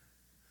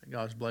that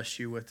God's blessed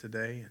you with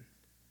today. And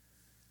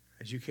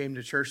as you came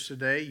to church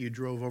today, you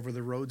drove over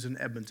the roads in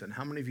Edmonton.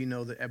 How many of you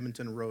know that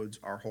Edmonton roads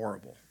are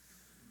horrible?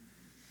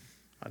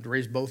 I'd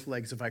raise both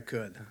legs if I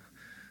could.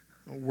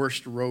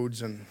 Worst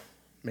roads in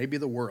maybe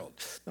the world.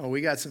 No,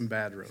 we got some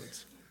bad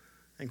roads.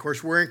 And of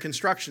course, we're in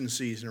construction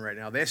season right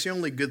now. That's the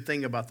only good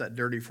thing about that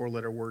dirty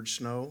 4-letter word,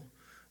 snow.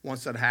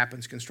 Once that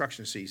happens,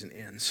 construction season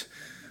ends.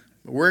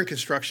 But we're in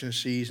construction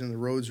season. The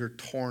roads are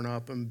torn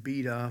up and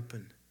beat up.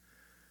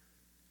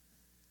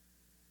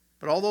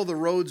 But although the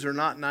roads are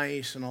not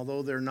nice and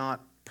although they're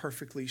not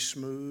perfectly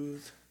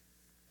smooth,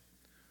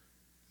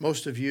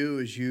 most of you,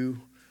 as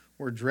you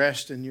were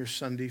dressed in your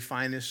Sunday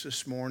finest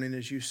this morning,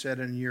 as you sat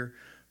in your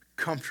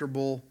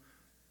comfortable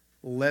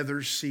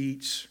leather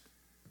seats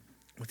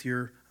with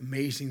your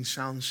amazing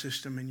sound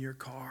system in your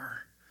car,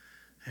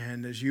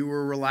 and as you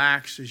were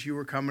relaxed, as you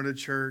were coming to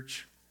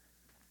church,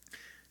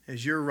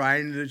 as you're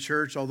riding to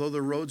church, although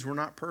the roads were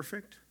not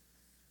perfect,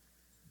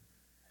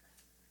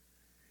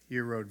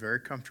 you rode very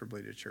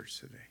comfortably to church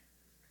today.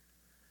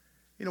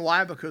 You know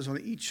why? Because on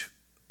each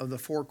of the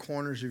 4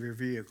 corners of your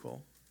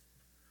vehicle,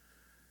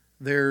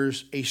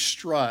 there's a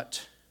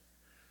strut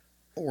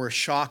or a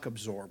shock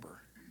absorber.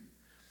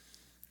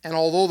 And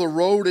although the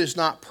road is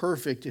not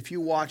perfect, if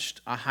you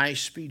watched a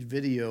high-speed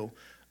video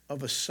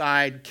of a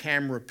side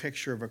camera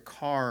picture of a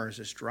car as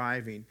it's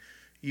driving,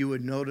 you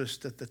would notice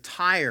that the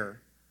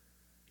tire,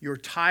 your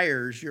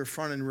tires, your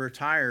front and rear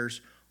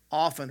tires,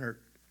 often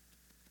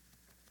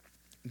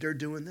they're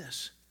doing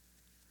this.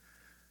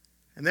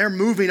 And they're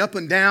moving up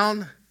and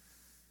down,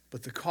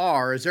 but the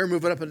car, as they're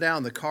moving up and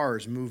down, the car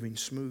is moving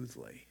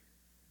smoothly.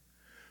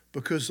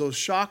 Because those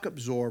shock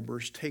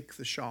absorbers take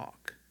the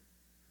shock.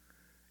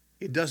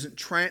 It doesn't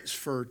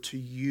transfer to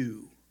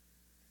you.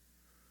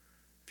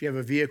 If you have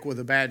a vehicle with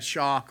a bad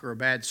shock or a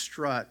bad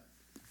strut,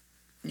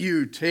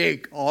 you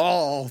take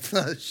all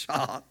the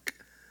shock.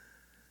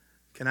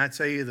 Can I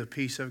tell you the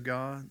peace of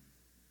God?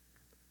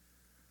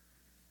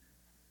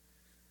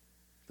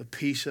 The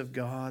peace of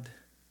God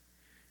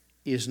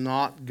is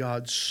not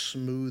God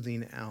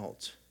smoothing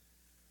out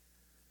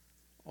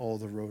all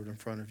the road in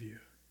front of you.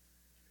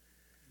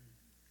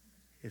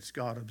 It's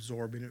God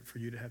absorbing it for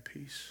you to have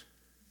peace.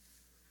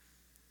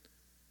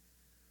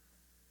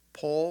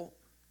 Paul,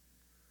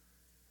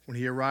 when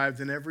he arrived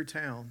in every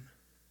town,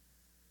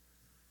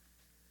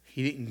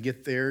 he didn't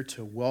get there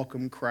to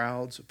welcome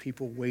crowds of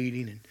people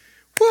waiting and,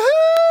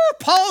 woohoo,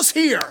 Paul's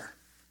here.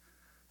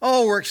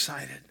 Oh, we're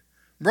excited.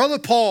 Brother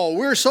Paul,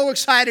 we're so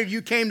excited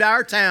you came to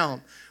our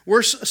town.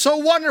 We're so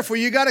wonderful.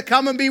 You got to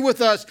come and be with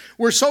us.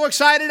 We're so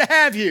excited to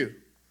have you.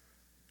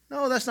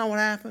 No, that's not what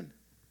happened.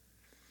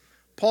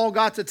 Paul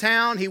got to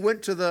town. He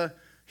went to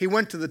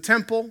the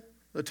temple,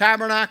 the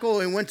tabernacle,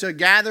 and went to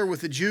gather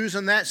with the Jews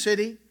in that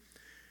city.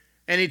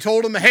 And he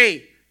told them,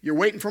 hey, you're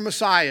waiting for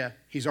Messiah.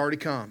 He's already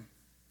come.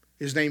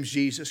 His name's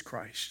Jesus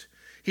Christ.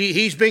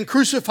 He's been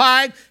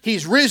crucified.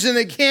 He's risen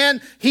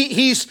again.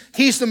 He's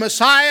the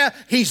Messiah.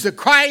 He's the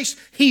Christ.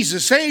 He's the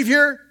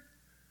Savior.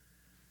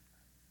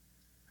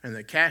 And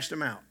they cast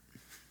him out.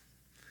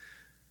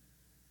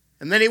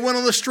 And then he went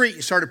on the street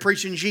and started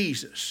preaching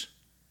Jesus.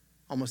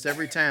 Almost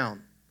every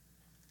town,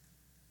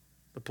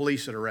 the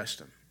police would arrest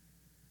him.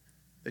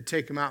 They'd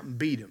take him out and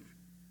beat him.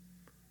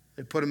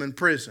 They'd put him in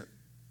prison.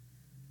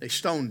 They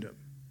stoned him.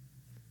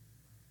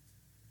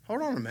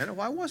 Hold on a minute.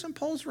 Why wasn't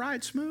Paul's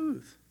ride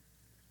smooth?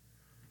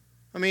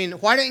 I mean,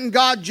 why didn't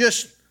God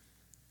just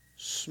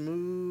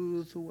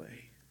smooth the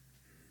way?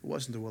 It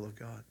wasn't the will of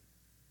God.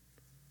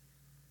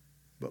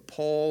 But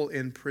Paul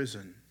in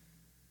prison,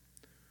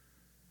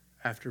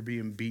 after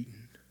being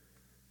beaten,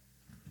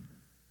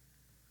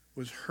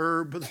 was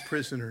heard by the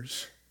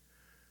prisoners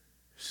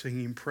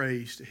singing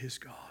praise to his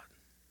God.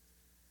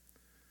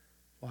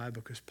 Why?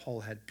 Because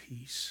Paul had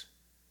peace.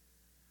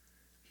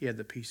 He had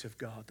the peace of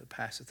God that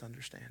passeth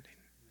understanding.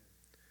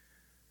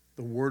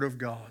 The Word of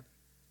God.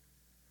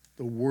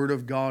 The Word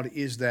of God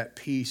is that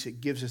peace.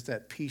 It gives us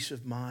that peace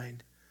of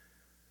mind.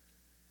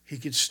 He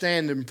could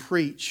stand and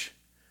preach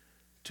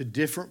to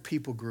different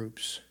people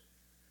groups.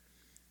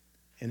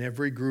 In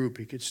every group,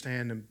 he could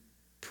stand and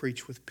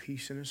preach with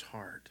peace in his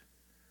heart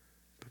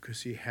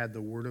because he had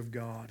the Word of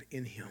God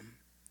in him.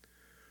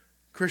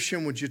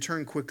 Christian, would you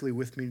turn quickly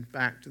with me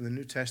back to the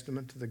New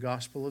Testament, to the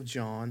Gospel of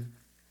John.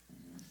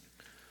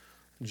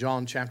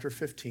 John chapter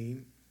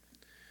 15.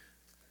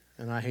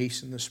 And I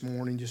hasten this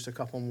morning, just a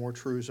couple more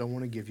truths I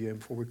want to give you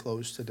before we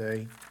close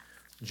today.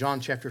 John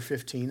chapter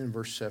 15 and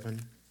verse 7.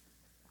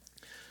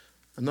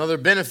 Another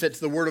benefit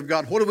to the Word of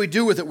God. What do we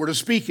do with it? We're to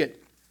speak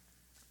it.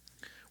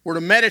 We're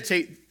to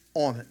meditate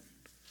on it.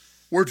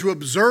 We're to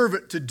observe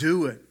it, to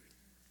do it.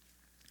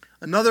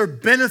 Another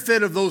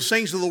benefit of those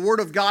things of the Word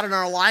of God in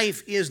our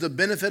life is the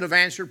benefit of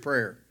answered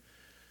prayer.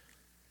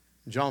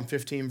 John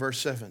 15 verse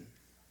 7.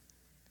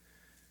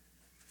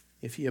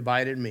 If ye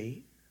abide in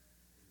me,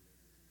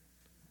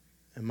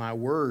 and my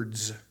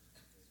words,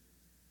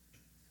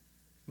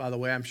 by the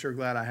way, I'm sure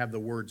glad I have the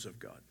words of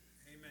God.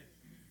 Amen.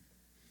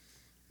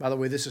 By the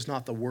way, this is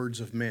not the words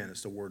of men,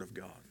 it's the Word of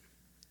God.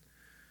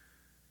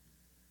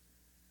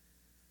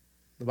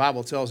 The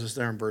Bible tells us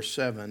there in verse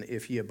 7,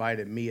 if ye abide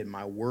in me and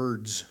my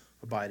words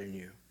abide in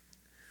you,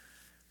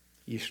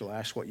 ye shall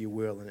ask what you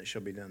will and it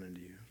shall be done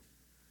unto you.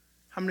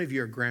 How many of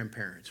you are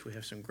grandparents? We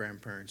have some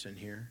grandparents in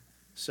here.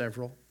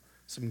 Several.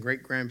 Some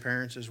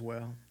great-grandparents as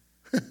well.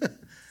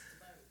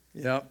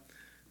 Yep.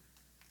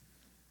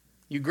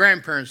 You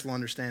grandparents will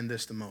understand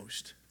this the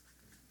most.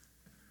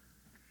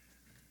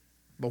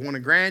 But when a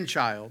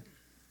grandchild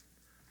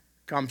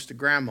comes to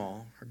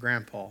grandma or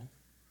grandpa,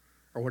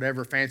 or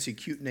whatever fancy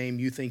cute name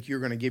you think you're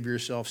going to give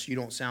yourself so you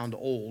don't sound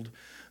old,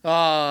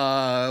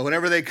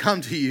 whenever they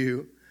come to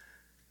you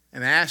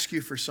and ask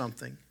you for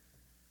something,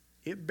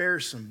 it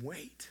bears some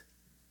weight.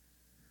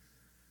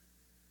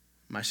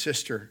 My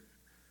sister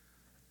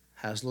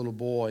has a little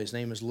boy. His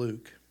name is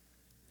Luke.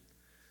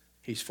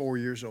 He's 4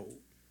 years old.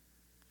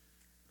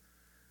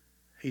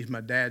 He's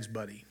my dad's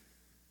buddy.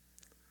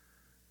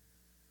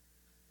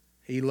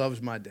 He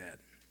loves my dad.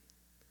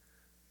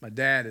 My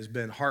dad has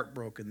been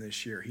heartbroken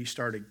this year. He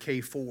started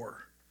K4.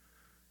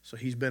 So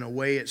he's been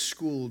away at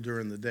school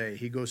during the day.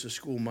 He goes to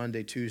school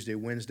Monday, Tuesday,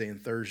 Wednesday,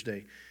 and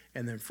Thursday.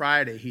 And then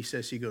Friday, he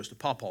says he goes to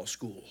Pawpaw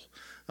school.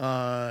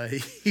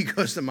 He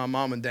goes to my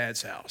mom and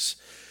dad's house.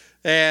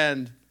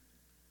 And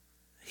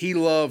he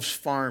loves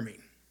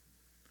farming.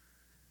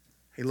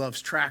 He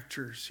loves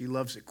tractors. He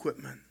loves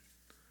equipment.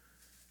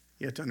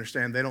 You have to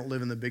understand, they don't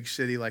live in the big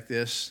city like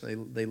this.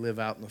 They live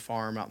out in the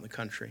farm, out in the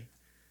country.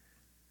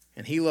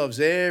 And he loves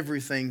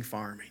everything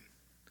farming.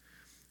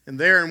 And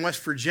there in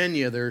West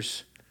Virginia,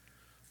 there's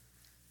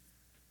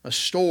a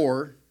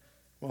store,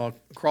 well,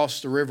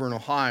 across the river in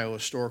Ohio, a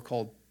store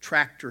called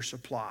Tractor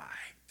Supply.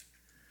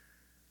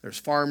 There's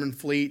Farm and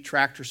Fleet,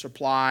 Tractor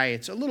Supply.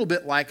 It's a little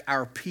bit like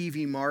our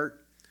Peavey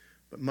Mart,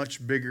 but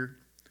much bigger.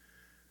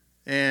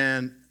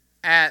 And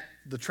at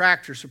the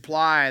Tractor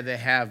Supply, they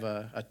have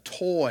a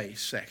toy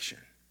section.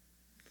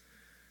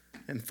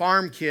 And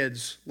farm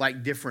kids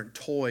like different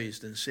toys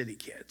than city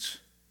kids.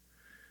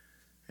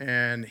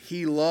 And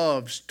he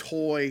loves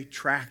toy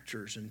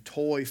tractors and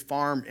toy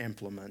farm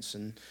implements.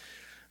 And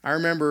I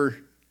remember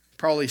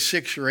probably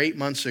 6 or 8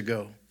 months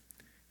ago,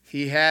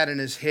 he had in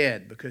his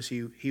head, because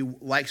he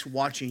likes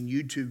watching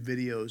YouTube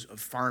videos of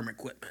farm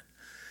equipment.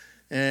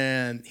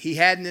 And he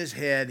had in his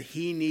head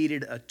he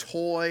needed a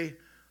toy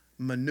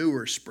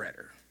manure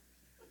spreader.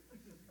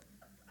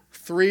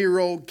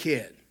 3-year-old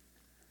kid.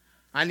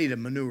 I need a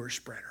manure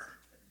spreader.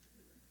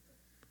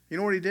 You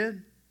know what he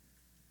did?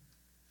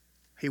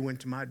 He went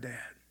to my dad.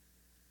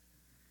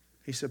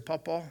 He said,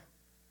 Papa,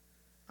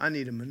 I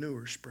need a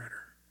manure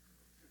spreader.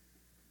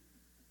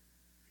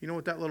 You know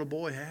what that little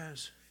boy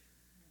has?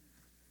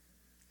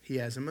 He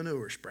has a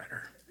manure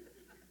spreader.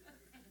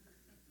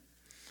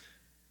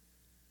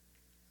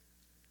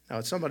 Now,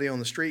 if somebody on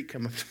the street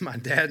come up to my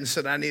dad and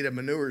said, I need a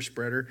manure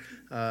spreader,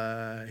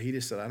 he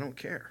just said, I don't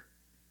care.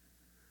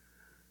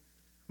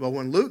 But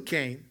when Luke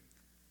came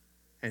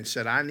and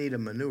said, I need a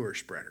manure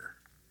spreader,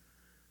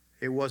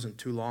 it wasn't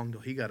too long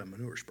till he got a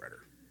manure spreader.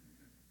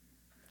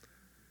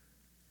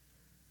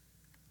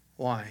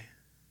 Why?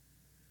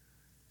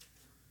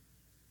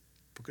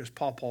 Because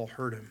Pawpaw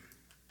heard him.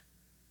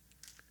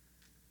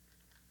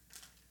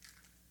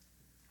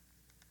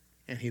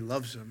 And he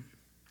loves him.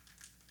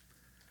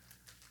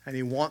 And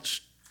he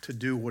wants to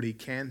do what he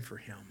can for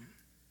him.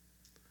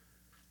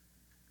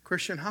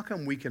 Christian, how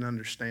come we can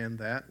understand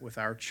that with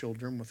our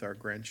children, with our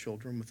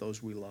grandchildren, with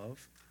those we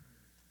love?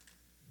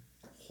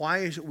 Why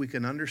is it we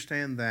can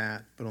understand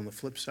that, but on the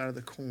flip side of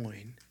the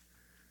coin,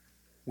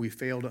 we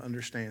fail to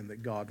understand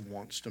that God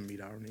wants to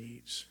meet our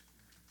needs?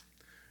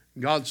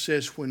 God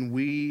says when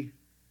we,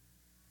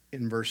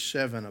 in verse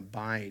 7,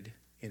 abide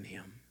in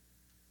him.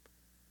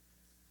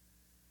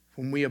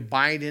 When we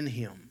abide in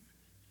him,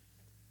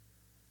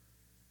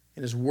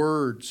 in his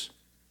words,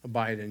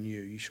 abide in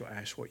you, you shall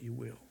ask what you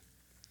will.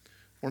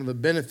 One of the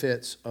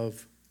benefits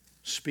of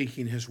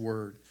speaking His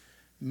word,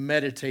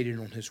 meditating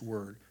on His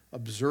word,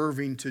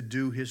 observing to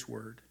do His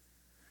word,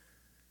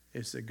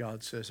 is that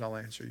God says, I'll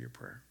answer your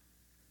prayer.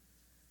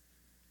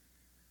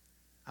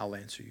 I'll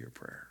answer your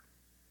prayer.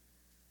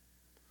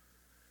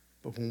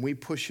 But when we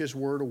push His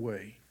word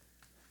away,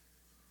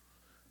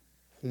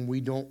 when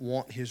we don't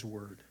want His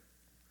word,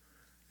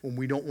 when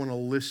we don't want to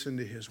listen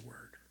to His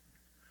word,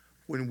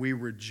 when we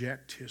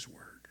reject His word,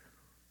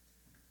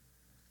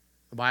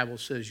 the Bible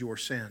says your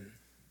sin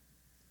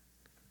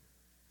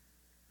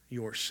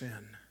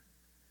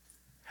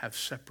have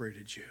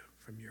separated you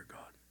from your God.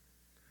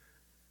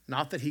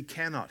 Not that He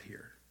cannot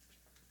hear,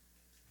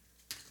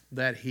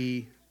 that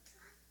He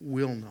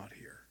will not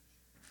hear.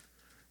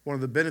 One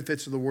of the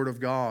benefits of the Word of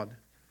God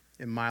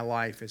in my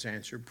life is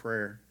answered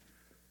prayer.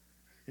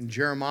 In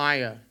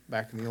Jeremiah,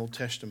 back in the Old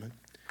Testament,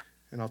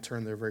 and I'll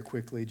turn there very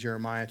quickly,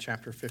 Jeremiah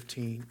chapter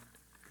 15.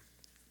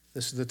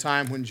 This is the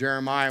time when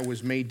Jeremiah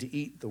was made to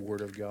eat the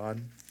Word of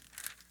God.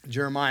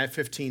 Jeremiah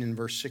 15 and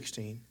verse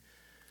 16.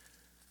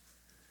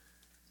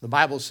 The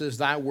Bible says,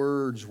 thy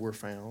words were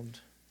found,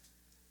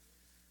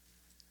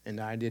 and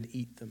I did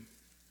eat them.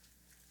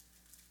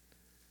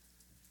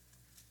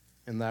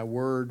 And thy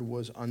word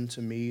was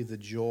unto me the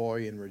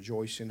joy and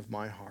rejoicing of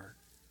my heart.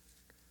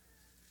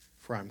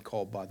 For I am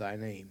called by thy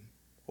name,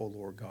 O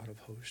Lord God of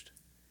hosts.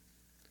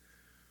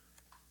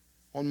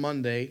 On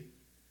Monday,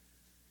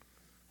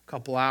 a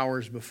couple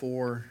hours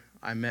before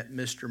I met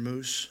Mr.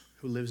 Moose,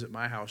 who lives at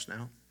my house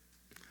now,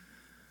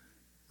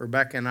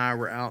 Rebecca and I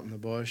were out in the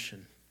bush,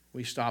 and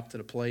we stopped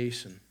at a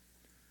place, and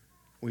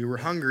we were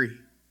hungry.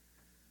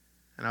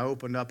 And I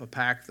opened up a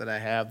pack that I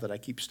have that I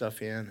keep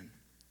stuff in, and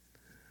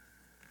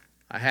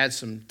I had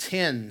some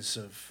tins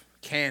of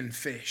canned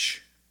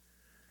fish.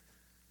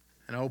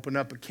 And I opened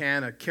up a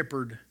can of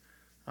kippered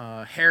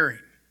herring,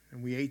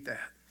 and we ate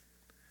that.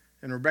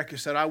 And Rebecca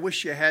said, I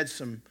wish you had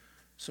some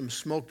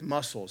smoked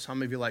mussels. How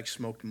many of you like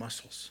smoked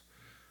mussels?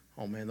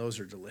 Oh man, those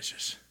are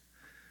delicious.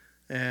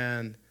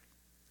 And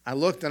I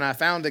looked and I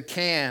found a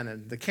can,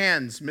 and the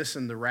can's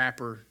missing the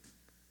wrapper.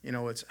 You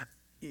know,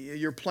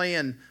 you're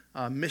playing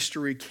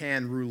mystery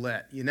can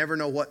roulette. You never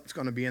know what's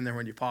going to be in there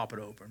when you pop it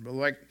open. But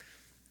like,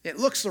 it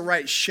looks the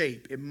right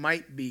shape. It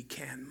might be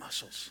canned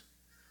mussels.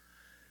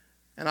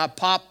 And I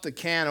popped the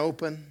can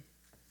open,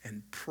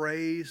 and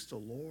praise the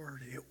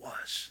Lord, it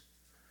was.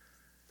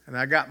 And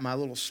I got my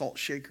little salt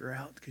shaker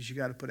out, because you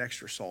got to put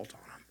extra salt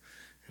on them.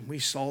 And we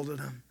salted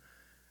them,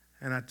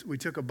 and we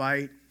took a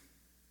bite,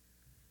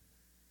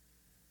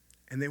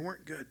 and they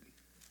weren't good.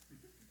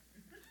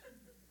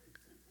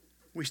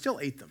 We still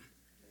ate them.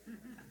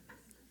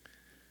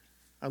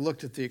 I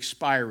looked at the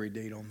expiry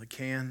date on the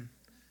can.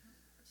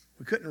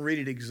 We couldn't read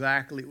it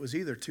exactly. It was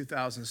either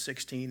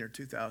 2016 or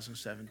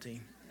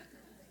 2017.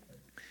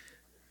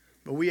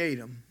 But we ate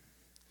them.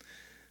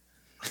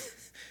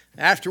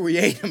 After we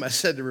ate them, I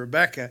said to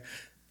Rebecca,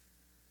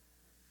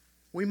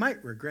 we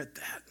might regret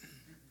that.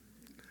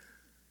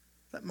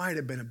 That might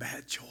have been a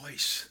bad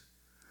choice.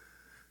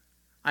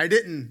 I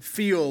didn't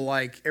feel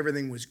like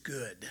everything was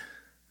good.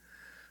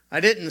 I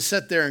didn't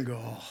sit there and go,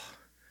 oh,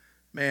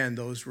 man,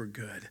 those were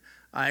good.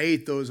 I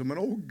ate those and went,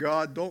 oh,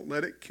 God, don't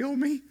let it kill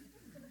me.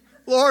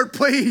 Lord,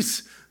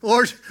 please.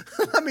 Lord,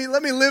 let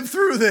me live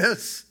through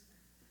this.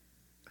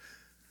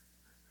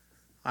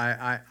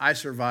 I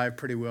survived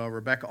pretty well.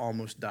 Rebecca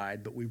almost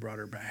died, but we brought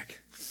her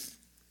back.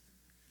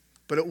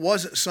 But it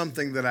wasn't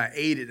something that I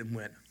ate it and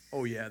went,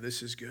 oh, yeah,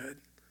 this is good.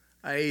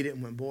 I ate it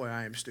and went, boy,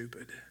 I am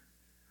stupid.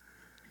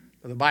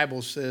 But the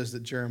Bible says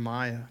that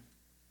Jeremiah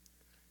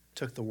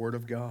took the word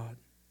of God,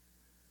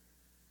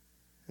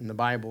 and the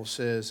Bible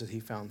says that he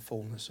found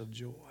fullness of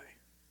joy.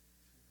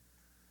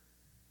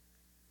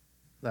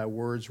 Thy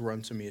words were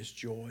unto me as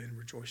joy and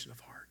rejoicing of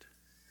heart.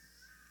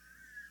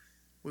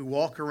 We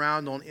walk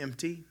around on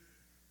empty.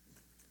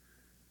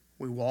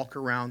 We walk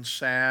around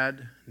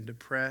sad and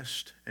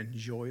depressed and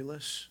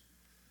joyless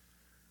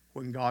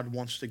when God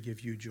wants to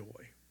give you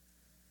joy.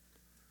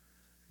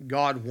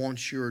 God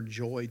wants your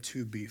joy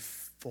to be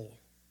full.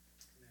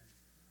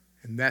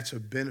 And that's a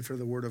benefit of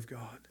the Word of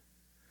God.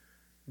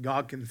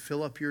 God can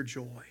fill up your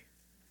joy.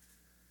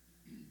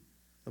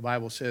 The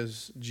Bible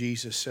says,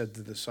 Jesus said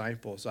to the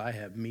disciples, I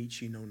have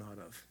meat ye know not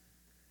of.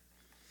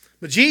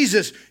 But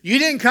Jesus, you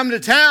didn't come to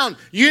town.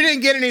 You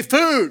didn't get any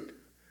food.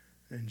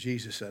 And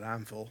Jesus said,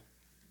 I'm full.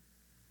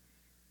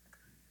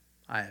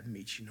 I have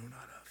meat you know not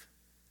of.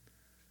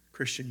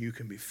 Christian, you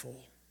can be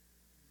full.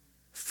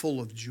 Full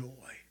of joy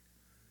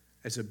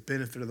as a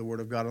benefit of the Word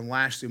of God. And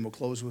lastly, we'll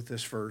close with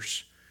this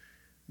verse.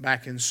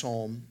 Back in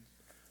Psalm,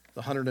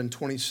 the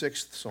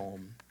 126th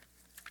Psalm.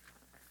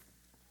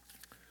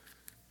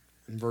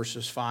 In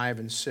verses 5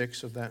 and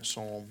 6 of that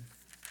Psalm.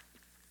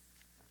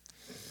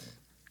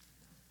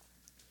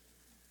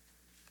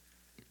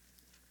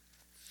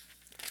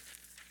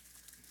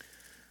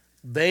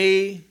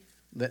 They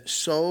that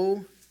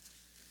sow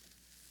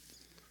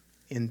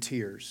in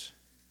tears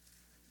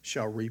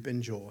shall reap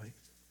in joy.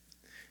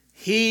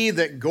 He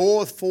that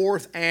goeth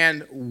forth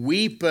and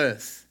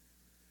weepeth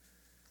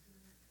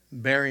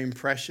bearing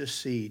precious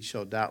seed,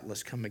 shall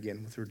doubtless come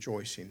again with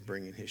rejoicing,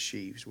 bringing his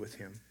sheaves with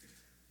him.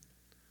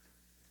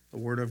 The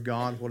Word of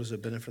God, what is the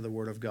benefit of the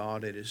Word of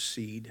God? It is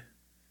seed.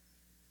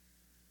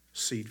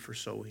 Seed for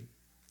sowing.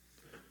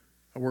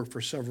 I worked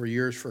for several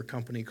years for a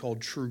company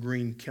called True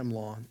Green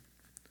ChemLawn.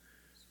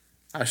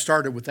 I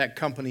started with that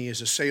company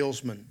as a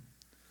salesman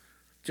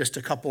just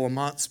a couple of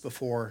months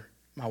before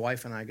my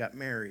wife and I got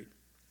married.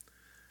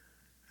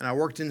 And I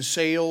worked in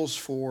sales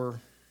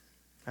for,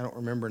 I don't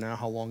remember now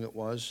how long it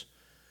was.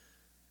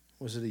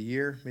 Was it a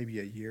year? Maybe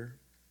a year.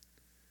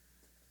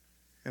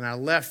 And I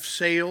left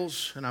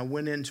sales and I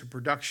went into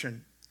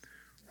production,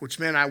 which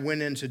meant I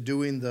went into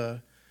doing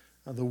the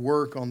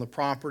work on the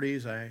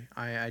properties.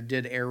 I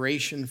did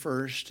aeration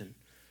first, and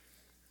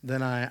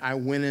then I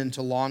went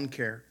into lawn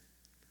care.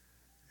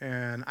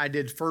 And I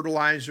did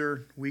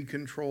fertilizer, weed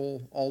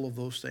control, all of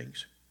those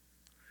things.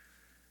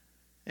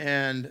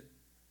 And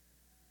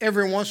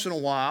every once in a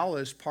while,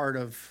 as part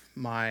of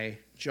my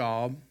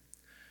job,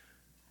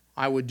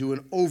 I would do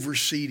an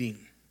overseeding.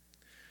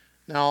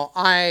 Now,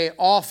 I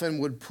often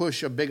would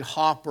push a big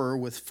hopper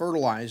with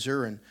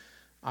fertilizer, and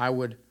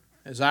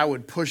as I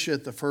would push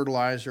it, the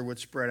fertilizer would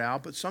spread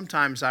out. But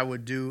sometimes I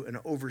would do an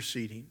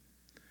overseeding,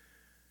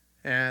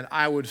 and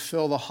I would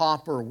fill the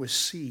hopper with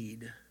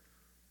seed.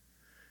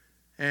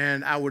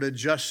 And I would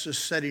adjust the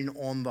setting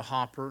on the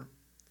hopper,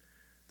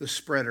 the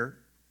spreader,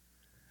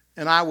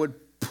 and I would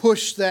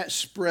push that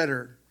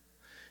spreader.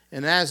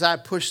 And as I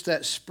pushed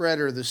that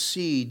spreader, the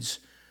seeds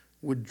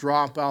would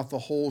drop out the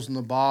holes in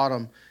the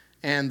bottom,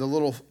 and the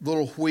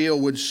little wheel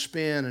would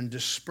spin and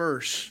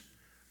disperse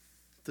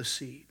the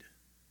seed.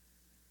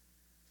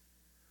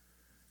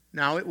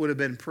 Now, it would have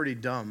been pretty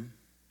dumb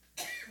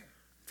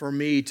for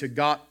me to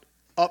got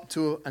up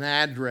to an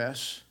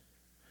address,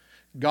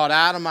 got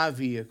out of my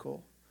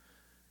vehicle,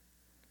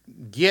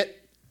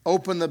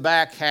 open the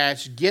back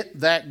hatch, get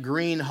that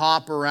green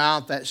hopper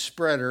out, that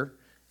spreader,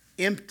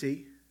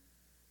 empty,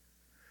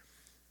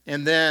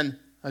 and then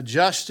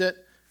adjust it,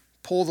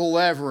 pull the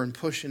lever, and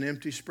push an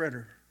empty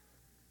spreader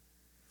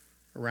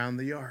around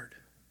the yard.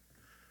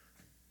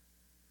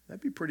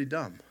 That'd be pretty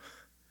dumb.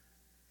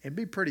 It'd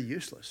be pretty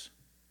useless.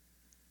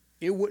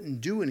 It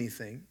wouldn't do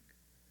anything.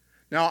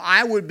 Now,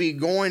 I would be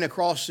going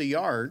across the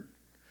yard.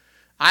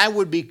 I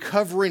would be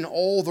covering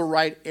all the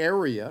right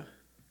area,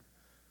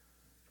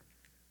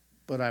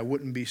 but I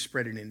wouldn't be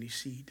spreading any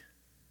seed.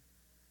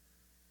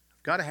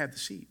 I've got to have the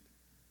seed.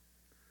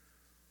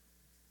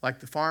 Like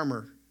the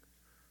farmer,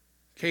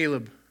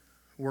 Caleb,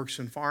 who works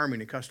in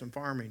farming and custom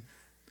farming.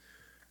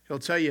 He'll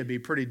tell you it'd be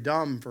pretty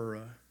dumb for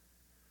a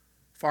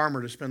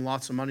farmer to spend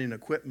lots of money on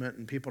equipment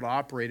and people to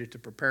operate it to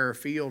prepare a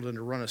field and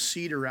to run a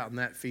seeder out in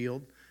that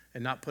field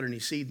and not put any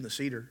seed in the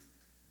seeder.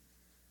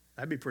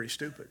 That'd be pretty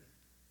stupid.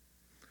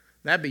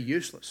 That'd be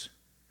useless.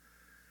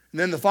 And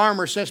then the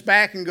farmer sits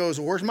back and goes,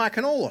 well, where's my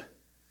canola?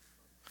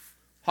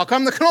 How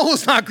come the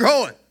canola's not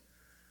growing?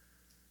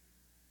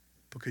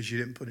 Because you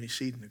didn't put any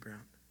seed in the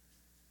ground.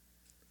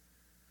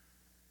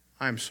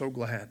 I am so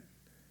glad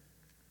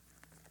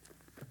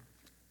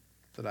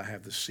that I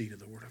have the seed of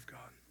the Word of God.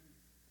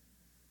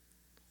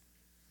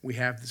 We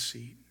have the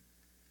seed.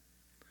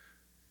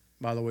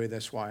 By the way,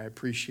 that's why I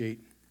appreciate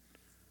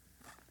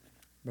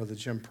Brother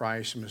Jim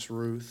Price and Miss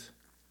Ruth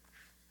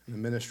and the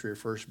ministry of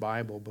First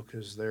Bible,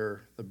 because the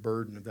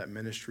burden of that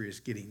ministry is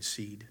getting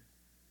seed.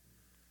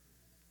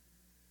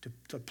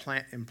 To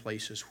plant in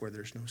places where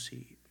there's no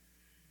seed.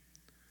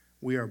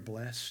 We are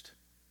blessed.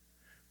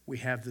 We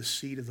have the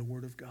seed of the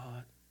Word of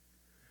God.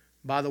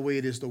 By the way,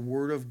 it is the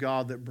Word of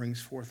God that brings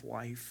forth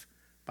life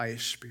by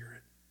His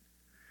Spirit.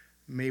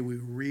 May we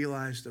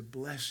realize the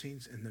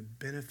blessings and the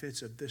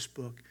benefits of this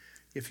book.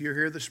 If you're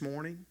here this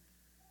morning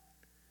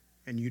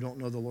and you don't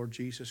know the Lord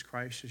Jesus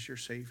Christ as your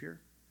Savior,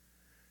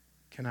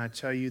 can I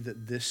tell you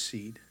that this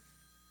seed,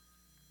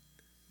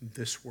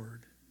 this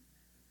Word,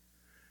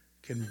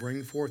 can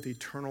bring forth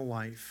eternal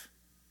life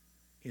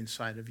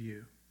inside of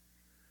you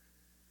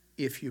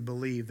if you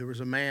believe. There was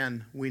a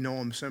man, we know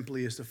him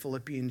simply as the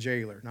Philippian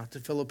jailer, not the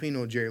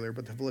Filipino jailer,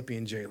 but the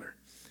Philippian jailer.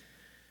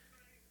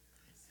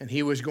 And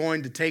he was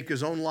going to take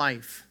his own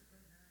life.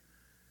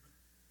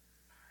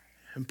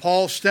 And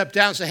Paul stepped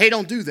down and said, hey,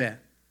 don't do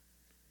that.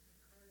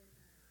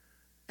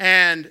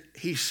 And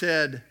he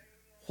said,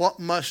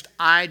 what must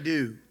I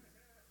do?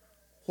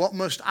 What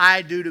must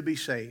I do to be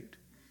saved?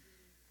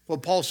 What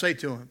did Paul say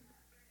to him?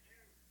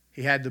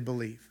 He had to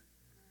believe.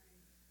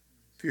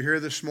 If you're here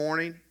this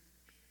morning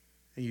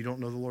and you don't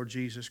know the Lord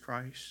Jesus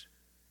Christ,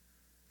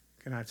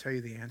 can I tell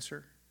you the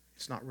answer?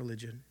 It's not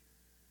religion.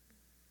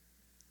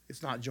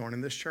 It's not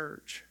joining this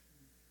church.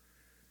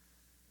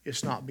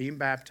 It's not being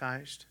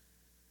baptized.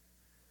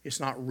 It's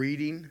not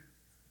reading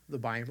the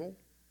Bible.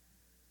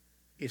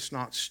 It's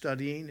not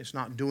studying. It's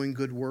not doing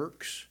good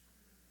works.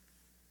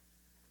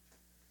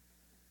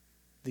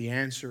 The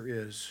answer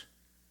is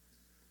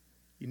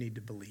you need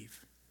to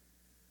believe.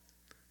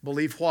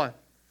 Believe what?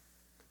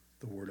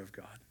 The Word of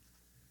God.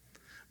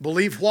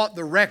 Believe what?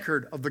 The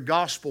record of the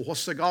gospel.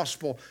 What's the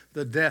gospel?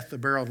 The death, the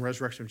burial, and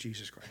resurrection of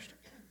Jesus Christ.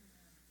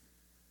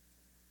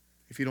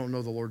 If you don't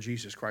know the Lord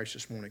Jesus Christ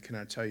this morning, can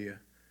I tell you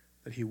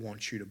that he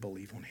wants you to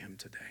believe on him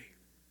today,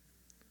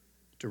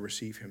 to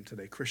receive him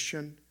today.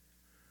 Christian,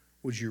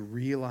 would you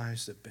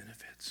realize the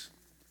benefits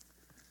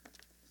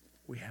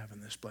we have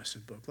in this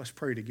blessed book? Let's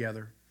pray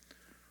together.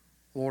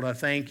 Lord, I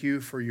thank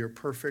you for your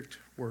perfect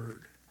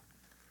word.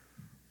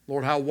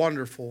 Lord, how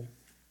wonderful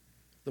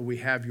that we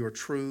have your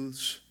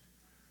truths.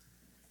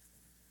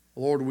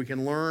 Lord, we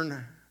can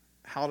learn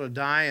how to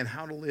die and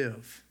how to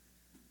live.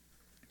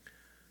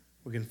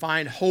 We can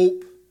find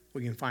hope.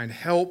 We can find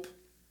help.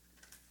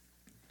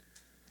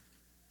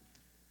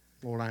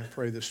 Lord, I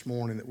pray this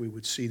morning that we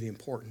would see the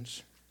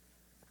importance,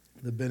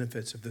 the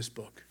benefits of this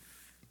book.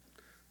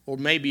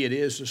 Lord, maybe it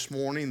is this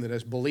morning that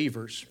as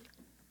believers,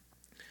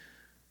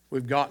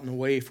 we've gotten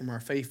away from our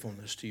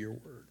faithfulness to your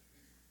word.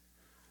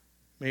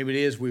 Maybe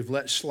it is we've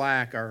let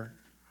slack our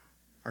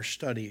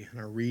study and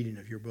our reading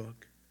of your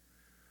book.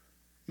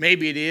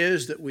 Maybe it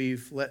is that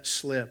we've let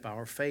slip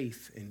our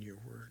faith in your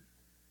word.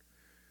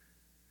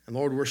 And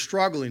Lord, we're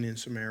struggling in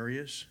some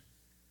areas.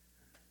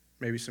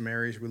 Maybe some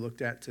areas we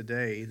looked at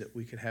today that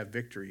we could have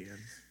victory in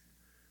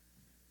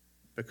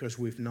because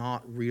we've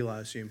not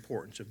realized the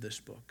importance of this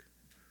book.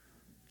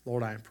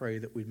 Lord, I pray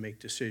that we'd make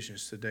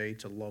decisions today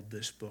to love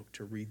this book,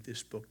 to read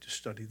this book, to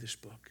study this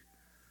book,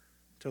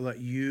 to let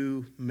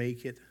you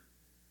make it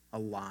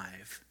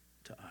alive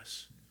to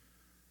us.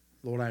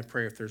 Lord, I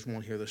pray if there's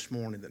one here this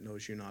morning that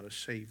knows you not as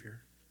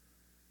Savior,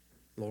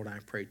 Lord, I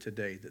pray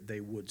today that they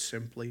would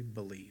simply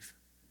believe,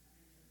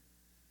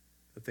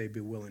 that they'd be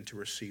willing to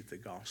receive the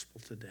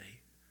gospel today.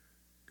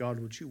 God,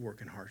 would you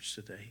work in hearts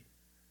today?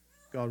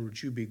 God,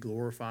 would you be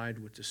glorified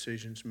with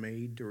decisions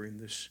made during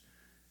this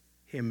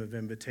hymn of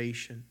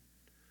invitation?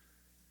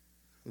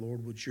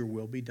 Lord, would your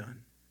will be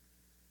done?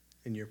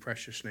 In your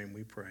precious name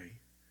we pray.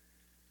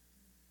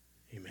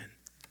 Amen.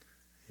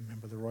 Amen.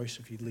 Brother Royce,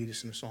 if you'd lead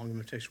us in a song of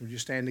invitation, would you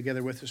stand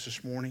together with us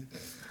this morning?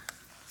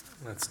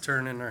 Let's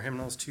turn in our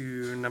hymnals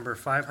to number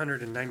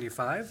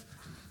 595,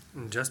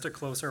 Just a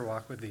Closer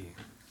Walk with Thee.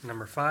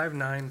 Number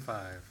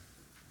 595.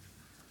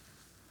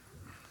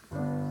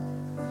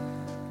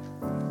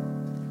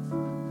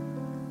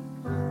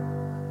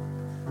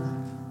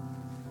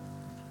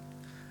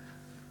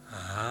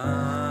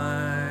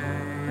 I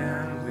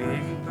am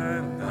weak,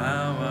 but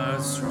thou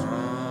art strong.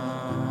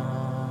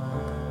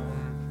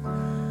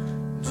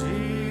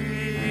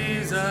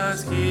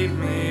 Jesus, keep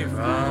me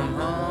from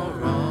all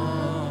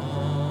wrong.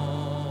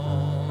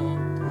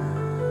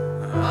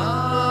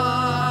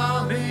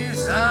 I'll be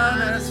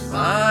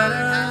satisfied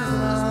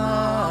as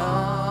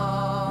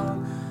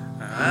long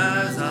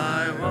as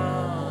I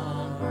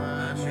walk,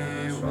 let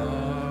me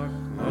walk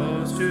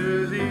close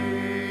to thee.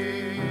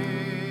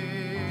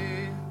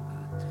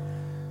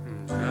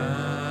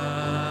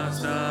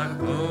 Just a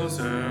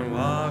closer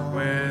walk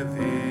with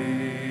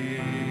thee.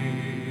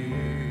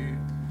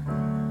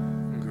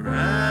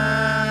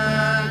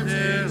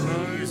 Granted,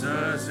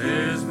 Jesus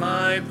is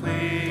my plea.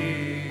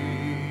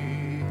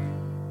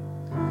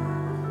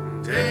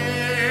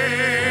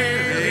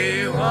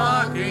 Daily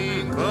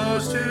walking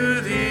close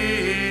to thee.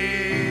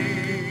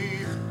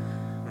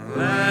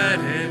 Let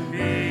it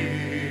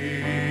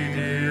be,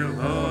 dear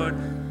Lord,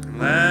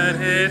 let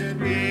it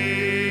be.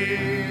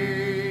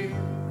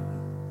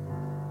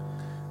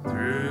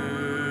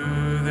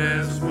 Through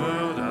this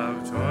world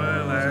of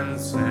toil and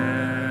snares,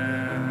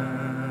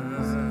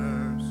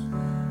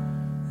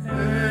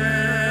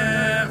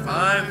 if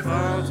I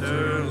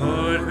falter,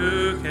 Lord,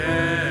 who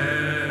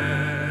cares?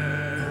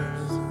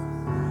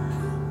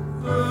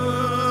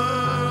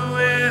 Who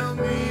with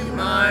me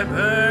my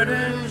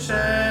burden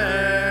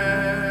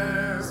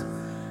shares?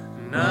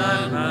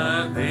 None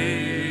but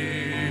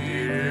thee,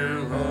 dear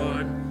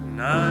Lord,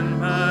 none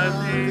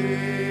but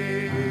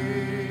thee.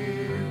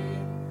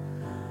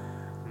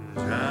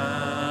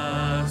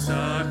 Just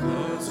a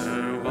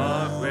closer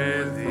walk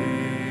with thee.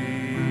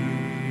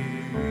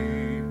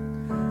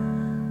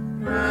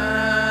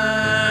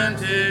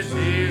 Granted,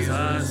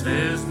 Jesus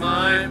is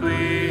my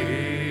plea.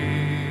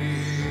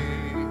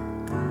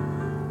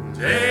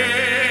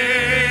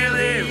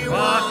 Daily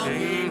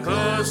walking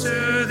close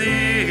to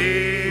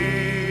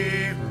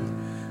thee.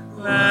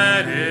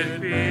 Let it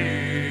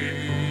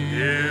be,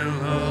 dear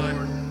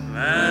Lord,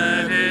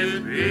 let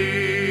it be.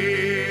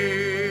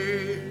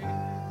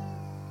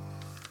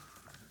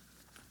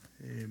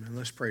 Amen.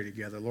 Let's pray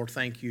together. Lord,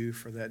 thank you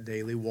for that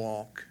daily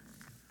walk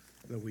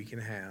that we can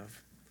have.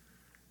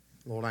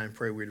 Lord, I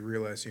pray we'd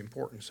realize the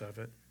importance of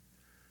it.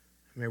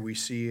 May we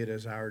see it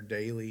as our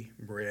daily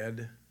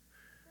bread.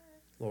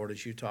 Lord,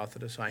 as you taught the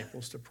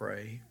disciples to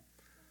pray.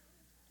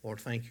 Lord,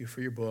 thank you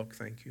for your book.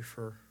 Thank you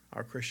for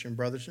our Christian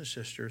brothers and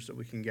sisters that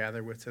we can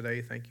gather with today.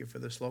 Thank you for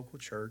this local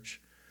church.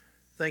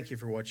 Thank you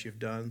for what you've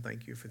done.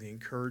 Thank you for the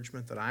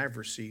encouragement that I've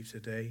received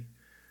today.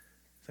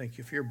 Thank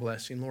you for your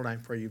blessing. Lord, I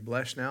pray you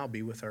bless now.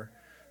 Be with our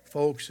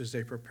folks as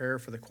they prepare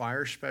for the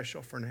choir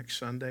special for next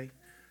Sunday.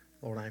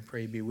 Lord, I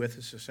pray you be with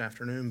us this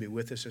afternoon. Be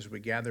with us as we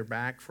gather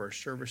back for our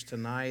service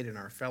tonight and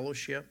our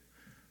fellowship.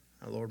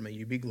 Lord, may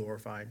you be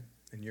glorified.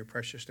 In your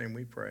precious name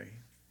we pray.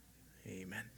 Amen.